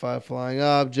unidentified flying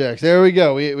objects. There we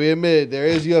go. We admitted there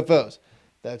is UFOs.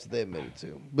 That's what they admitted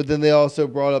to. But then they also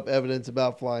brought up evidence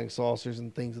about flying saucers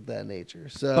and things of that nature.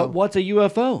 So, but what's a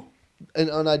UFO? An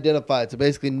unidentified. So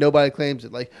basically nobody claims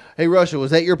it. Like, hey, Russia,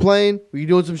 was that your plane? Were you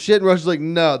doing some shit? And Russia's like,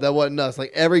 no, that wasn't us.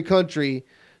 Like, every country,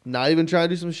 not even trying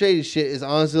to do some shady shit, is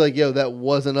honestly like, yo, that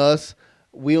wasn't us.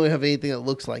 We don't have anything that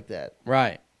looks like that.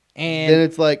 Right. And then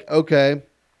it's like, okay,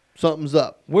 something's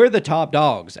up. We're the top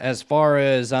dogs as far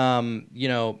as,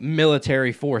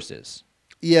 military forces.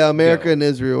 Yeah, America and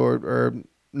Israel are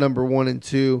number 1 and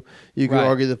 2. You can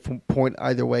argue the point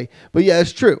either way. But yeah,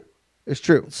 it's true. It's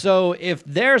true. So if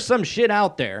there's some shit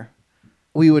out there,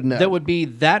 we would know. That would be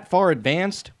that far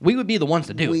advanced, we would be the ones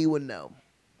to do it. We would know.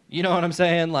 You know what I'm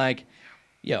saying? Like,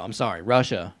 yo, I'm sorry,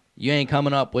 Russia, you ain't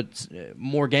coming up with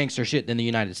more gangster shit than the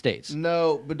United States.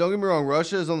 No, but don't get me wrong.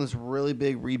 Russia is on this really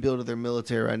big rebuild of their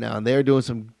military right now, and they're doing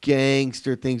some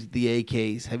gangster things with the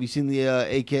AKs. Have you seen the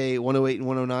AK 108 and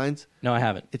 109s? No, I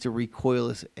haven't. It's a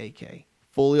recoilless AK.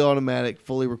 Fully automatic,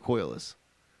 fully recoilless.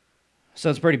 So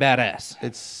it's pretty badass.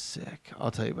 It's sick.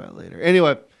 I'll tell you about it later.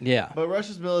 Anyway. Yeah. But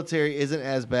Russia's military isn't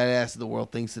as badass as the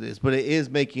world thinks it is, but it is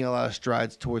making a lot of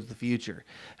strides towards the future.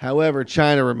 However,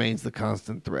 China remains the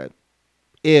constant threat.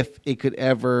 If it could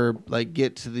ever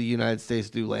get to the United States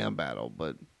to do land battle,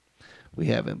 but we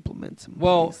have implements in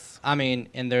place. I mean,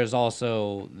 and there's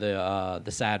also the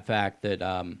sad fact that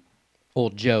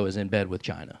old Joe is in bed with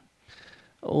China.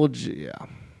 Old Joe's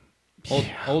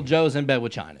in bed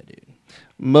with China, dude.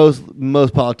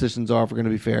 Most politicians are, if we're going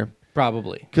to be fair.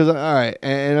 Probably. Because all right,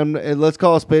 and let's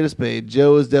call a spade a spade.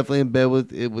 Joe is definitely in bed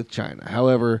with China.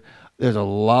 However, there's a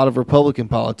lot of Republican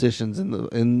politicians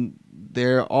in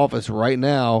their office right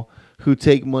now who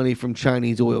take money from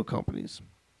Chinese oil companies.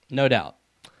 No doubt.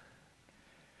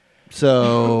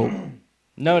 So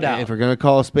No doubt. If we're going to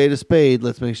call a spade,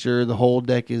 let's make sure the whole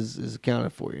deck is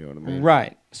accounted for. You know what I mean?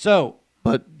 Right. So,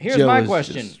 But here's Joe my is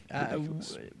question. just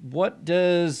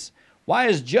ridiculous. Why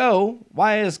is Joe,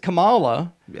 why is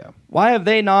Kamala, why have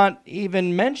they not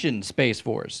even mentioned Space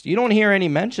Force? You don't hear any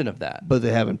mention of that. But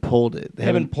they haven't pulled it. They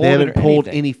haven't pulled it or pulled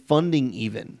anything. any funding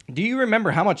even. Do you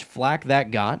remember how much flack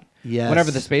that got? Yes. Whenever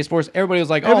the Space Force, everybody was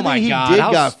like, "Oh Everything my he God, did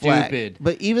how got flack. stupid!"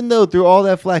 But even though through all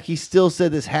that flack, he still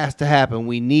said this has to happen.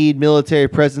 We need military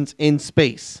presence in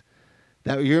space.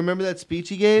 That you remember that speech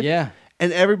he gave? Yeah.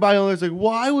 And everybody on there's like,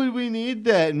 why would we need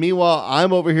that? And meanwhile,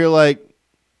 I'm over here like,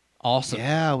 Awesome.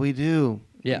 yeah, we do.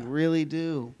 Yeah. We really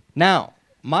do. Now,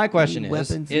 my question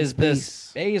Weapons in is the space.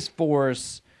 Space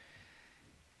Force,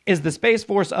 is the Space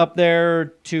Force up there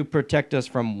to protect us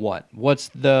from what? What's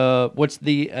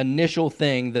the initial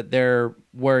thing that they're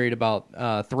worried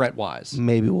about threat-wise?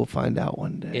 Maybe we'll find out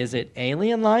one day. Is it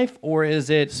alien life, or is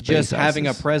it Space just having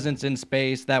a ISIS. presence in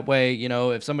space? That way,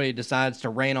 if somebody decides to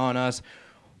rain on us,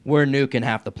 we're nuking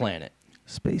half the planet.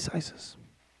 Space ISIS.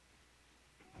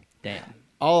 Damn.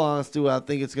 All honesty, what I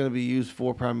think it's going to be used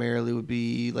for primarily would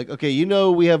be like, okay,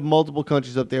 we have multiple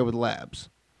countries up there with labs.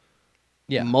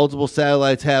 Yeah. Multiple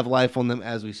satellites have life on them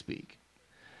as we speak.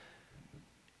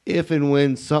 If and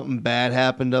when something bad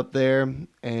happened up there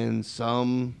and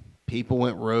some people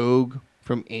went rogue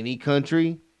from any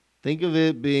country, think of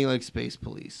it being like space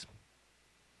police.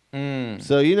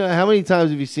 So, how many times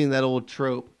have you seen that old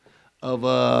trope of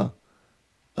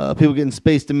people getting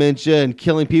space dementia and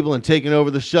killing people and taking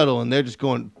over the shuttle, and they're just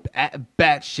going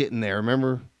bat shit in there,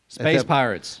 remember? Space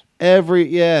pirates.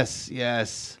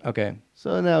 Yes. Okay.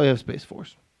 So now we have Space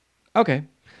Force. Okay.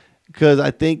 Because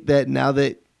I think that now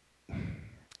that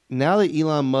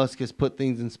Elon Musk has put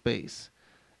things in space,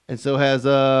 and so has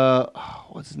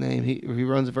what's his name? He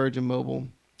runs Virgin Mobile.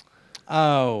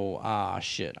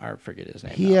 Shit. I forget his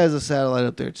name. He now. has a satellite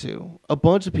up there too. A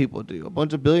bunch of people do. A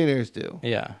bunch of billionaires do.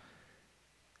 Yeah.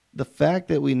 The fact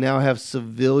that we now have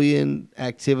civilian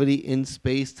activity in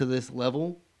space to this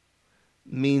level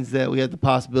means that we have the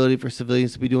possibility for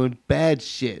civilians to be doing bad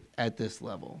shit at this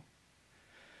level.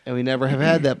 And we never have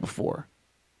had that before.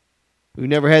 We've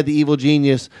never had the evil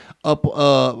genius up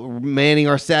manning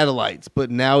our satellites, but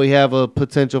now we have a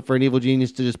potential for an evil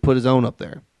genius to just put his own up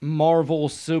there. Marvel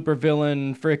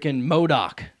supervillain freaking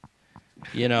MODOK.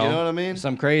 You know what I mean?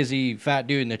 Some crazy fat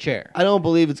dude in a chair. I don't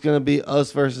believe it's going to be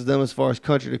us versus them as far as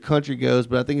country to country goes,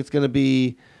 but I think it's going to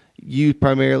be used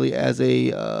primarily as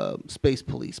a space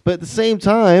police. But at the same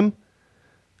time,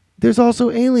 there's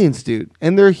also aliens, dude,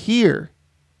 and they're here.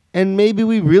 And maybe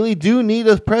we really do need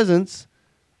a presence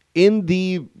in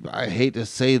the, I hate to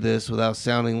say this without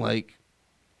sounding like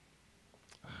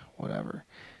whatever,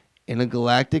 in a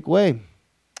galactic way.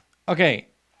 Okay,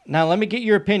 now let me get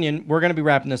your opinion. We're going to be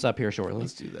wrapping this up here shortly.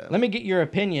 Let's do that. Let me get your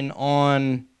opinion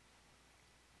on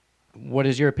what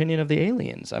is your opinion of the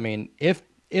aliens? I mean, if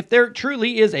there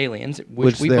truly is aliens,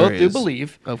 which we there both do is,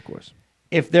 believe, of course,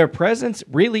 if their presence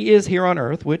really is here on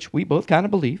Earth, which we both kind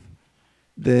of believe,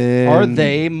 then are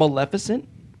they maleficent?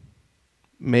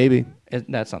 Maybe.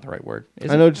 That's not the right word.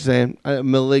 Is I it? know what you're saying.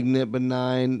 Malignant,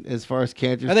 benign, as far as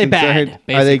cancer is Are they bad? concerned.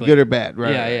 Are they basically? good or bad?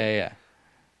 Right. Yeah.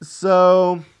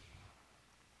 So,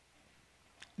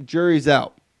 jury's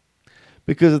out.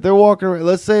 Because if they're walking around,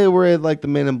 let's say we're at like the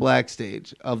Men in Black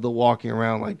stage of the walking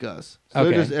around like us. So they're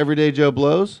Okay. just everyday Joe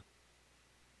Blows.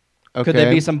 Okay. Could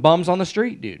there be some bums on the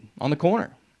street, dude, on the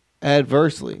corner?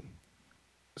 Adversely.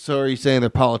 So are you saying they're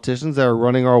politicians that are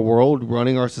running our world,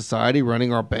 running our society,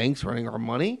 running our banks, running our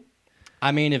money?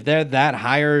 I mean, if they're that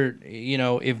higher,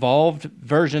 evolved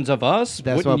versions of us,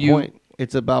 That's my wouldn't you? point.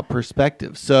 It's about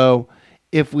perspective. So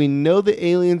if we know the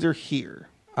aliens are here,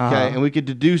 okay, and we could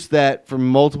deduce that from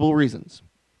multiple reasons,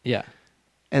 Yeah.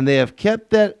 and they have kept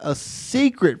that a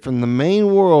secret from the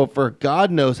main world for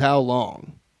God knows how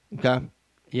long, okay,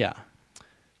 Yeah.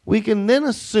 we can then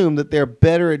assume that they're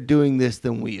better at doing this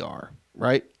than we are,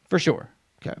 right? For sure.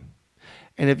 Okay.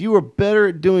 And if you were better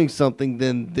at doing something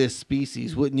than this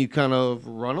species, wouldn't you kind of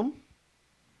run them?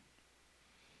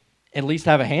 At least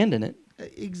have a hand in it.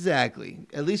 Exactly.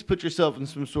 At least put yourself in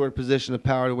some sort of position of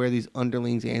power to where these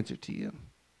underlings answer to you.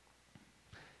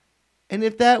 And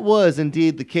if that was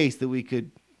indeed the case that we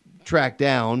could track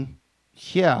down,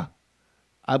 yeah,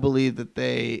 I believe that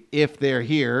if they're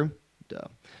here,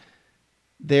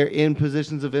 they're in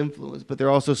positions of influence, but they're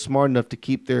also smart enough to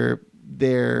keep their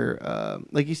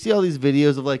like you see all these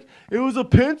videos of like, it was a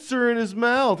pincer in his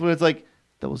mouth, when it's like,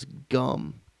 that was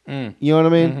gum. You know what I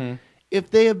mean? Mm-hmm. If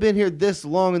they have been here this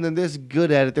long and they're this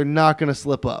good at it, they're not going to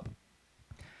slip up.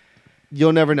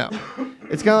 You'll never know.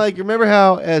 It's kind of like, remember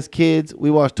how as kids we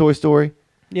watched Toy Story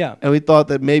Yeah. And we thought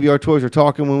that maybe our toys were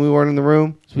talking when we weren't in the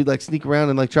room. So we'd like sneak around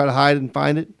and like try to hide and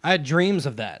find it. I had dreams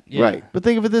of that. Yeah. Right. But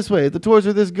think of it this way. If the toys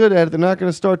are this good at it, they're not going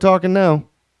to start talking now.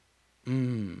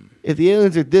 If the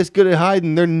aliens are this good at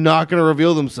hiding, they're not going to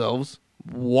reveal themselves.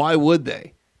 Why would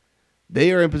they?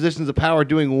 They are in positions of power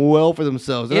doing well for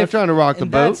themselves. They're not trying to rock the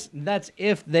boat. That's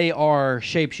if they are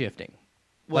shape-shifting,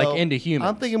 like into humans.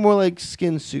 I'm thinking more like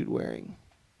skin suit wearing.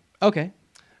 Okay.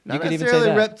 Not You could even necessarily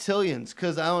say that. reptilians,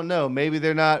 because I don't know. Maybe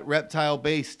they're not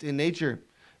reptile-based in nature.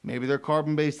 Maybe they're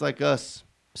carbon-based like us.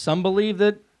 Some believe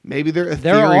that Maybe they're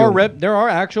ethereal. there are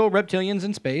actual reptilians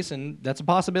in space, and that's a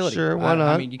possibility. Sure, why I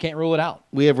not? mean, you can't rule it out.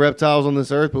 We have reptiles on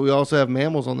this earth, but we also have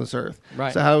mammals on this earth.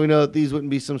 Right. So how do we know that these wouldn't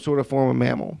be some sort of form of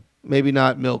mammal? Maybe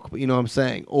not milk, but you know what I'm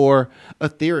saying. Or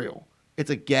ethereal.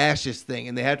 It's a gaseous thing,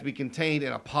 and they have to be contained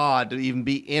in a pod to even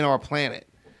be in our planet.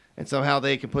 And somehow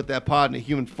they can put that pod in a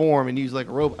human form and use like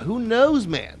a robot. Who knows,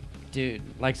 man? Dude,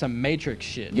 like some Matrix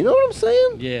shit. You know what I'm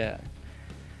saying? Yeah.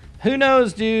 Who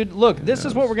knows, dude? Look, this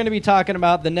is what we're going to be talking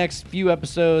about the next few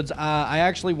episodes. I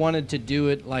actually wanted to do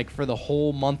it like for the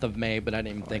whole month of May, but I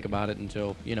didn't even think about it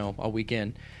until, a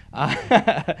weekend.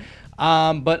 But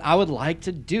I would like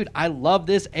to, dude, I love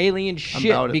this alien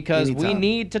shit because we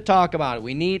need to talk about it.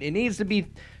 It needs to be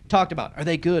talked about. Are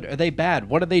they good? Are they bad?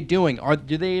 What are they doing?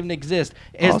 Do they even exist?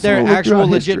 Is there actual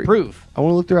legit proof? I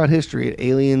want to look throughout history at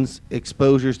aliens,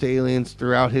 exposures to aliens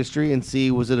throughout history, and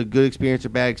see, was it a good experience or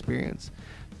bad experience?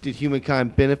 Did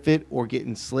humankind benefit or get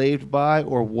enslaved by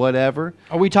or whatever?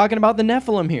 Are we talking about the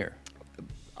Nephilim here?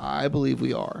 I believe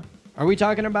we are. Are we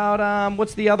talking about,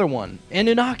 what's the other one?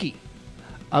 Anunnaki.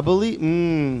 I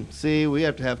believe, see, we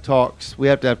have to have talks. We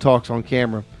have to have talks on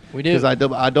camera. We do. Because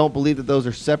I don't believe that those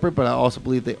are separate, but I also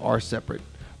believe they are separate.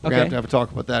 We're going to have a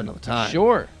talk about that another time.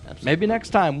 Sure. Absolutely. Maybe next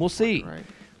time. We'll see. Right.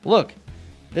 Look,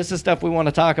 this is stuff we want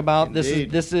to talk about. Indeed.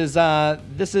 This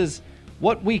is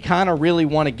what we kind of really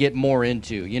want to get more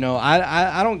into.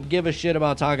 I don't give a shit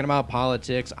about talking about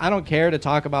politics. I don't care to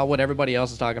talk about what everybody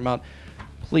else is talking about.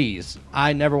 Please,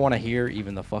 I never want to hear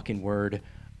even the fucking word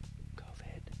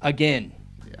COVID again.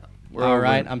 Yeah. All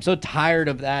right? I'm so tired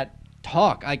of that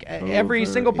talk. Like every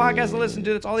single podcast I listen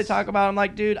to, that's all they talk about. I'm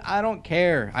like, dude, I don't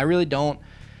care. I really don't.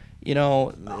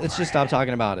 Let's just stop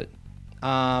talking about it.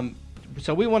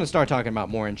 So we want to start talking about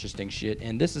more interesting shit,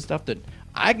 and this is stuff that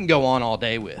I can go on all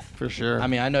day with. For sure. I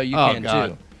mean, I know you can God.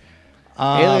 too.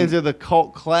 Aliens are the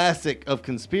cult classic of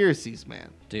conspiracies, man.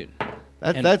 Dude.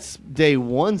 That's day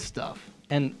one stuff.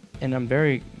 And I'm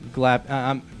very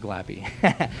I'm glappy.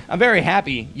 I'm very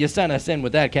happy you sent us in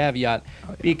with that caveat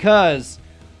because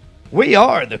we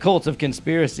are the Cults of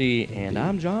Conspiracy, and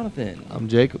I'm Jonathan. I'm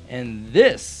Jacob. And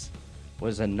this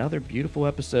was another beautiful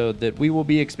episode that we will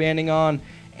be expanding on,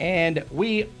 and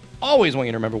we always want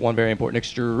you to remember one very important,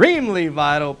 extremely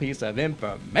vital piece of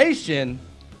information.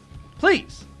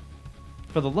 Please,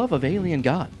 for the love of alien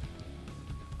God,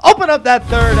 open up that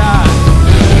third eye.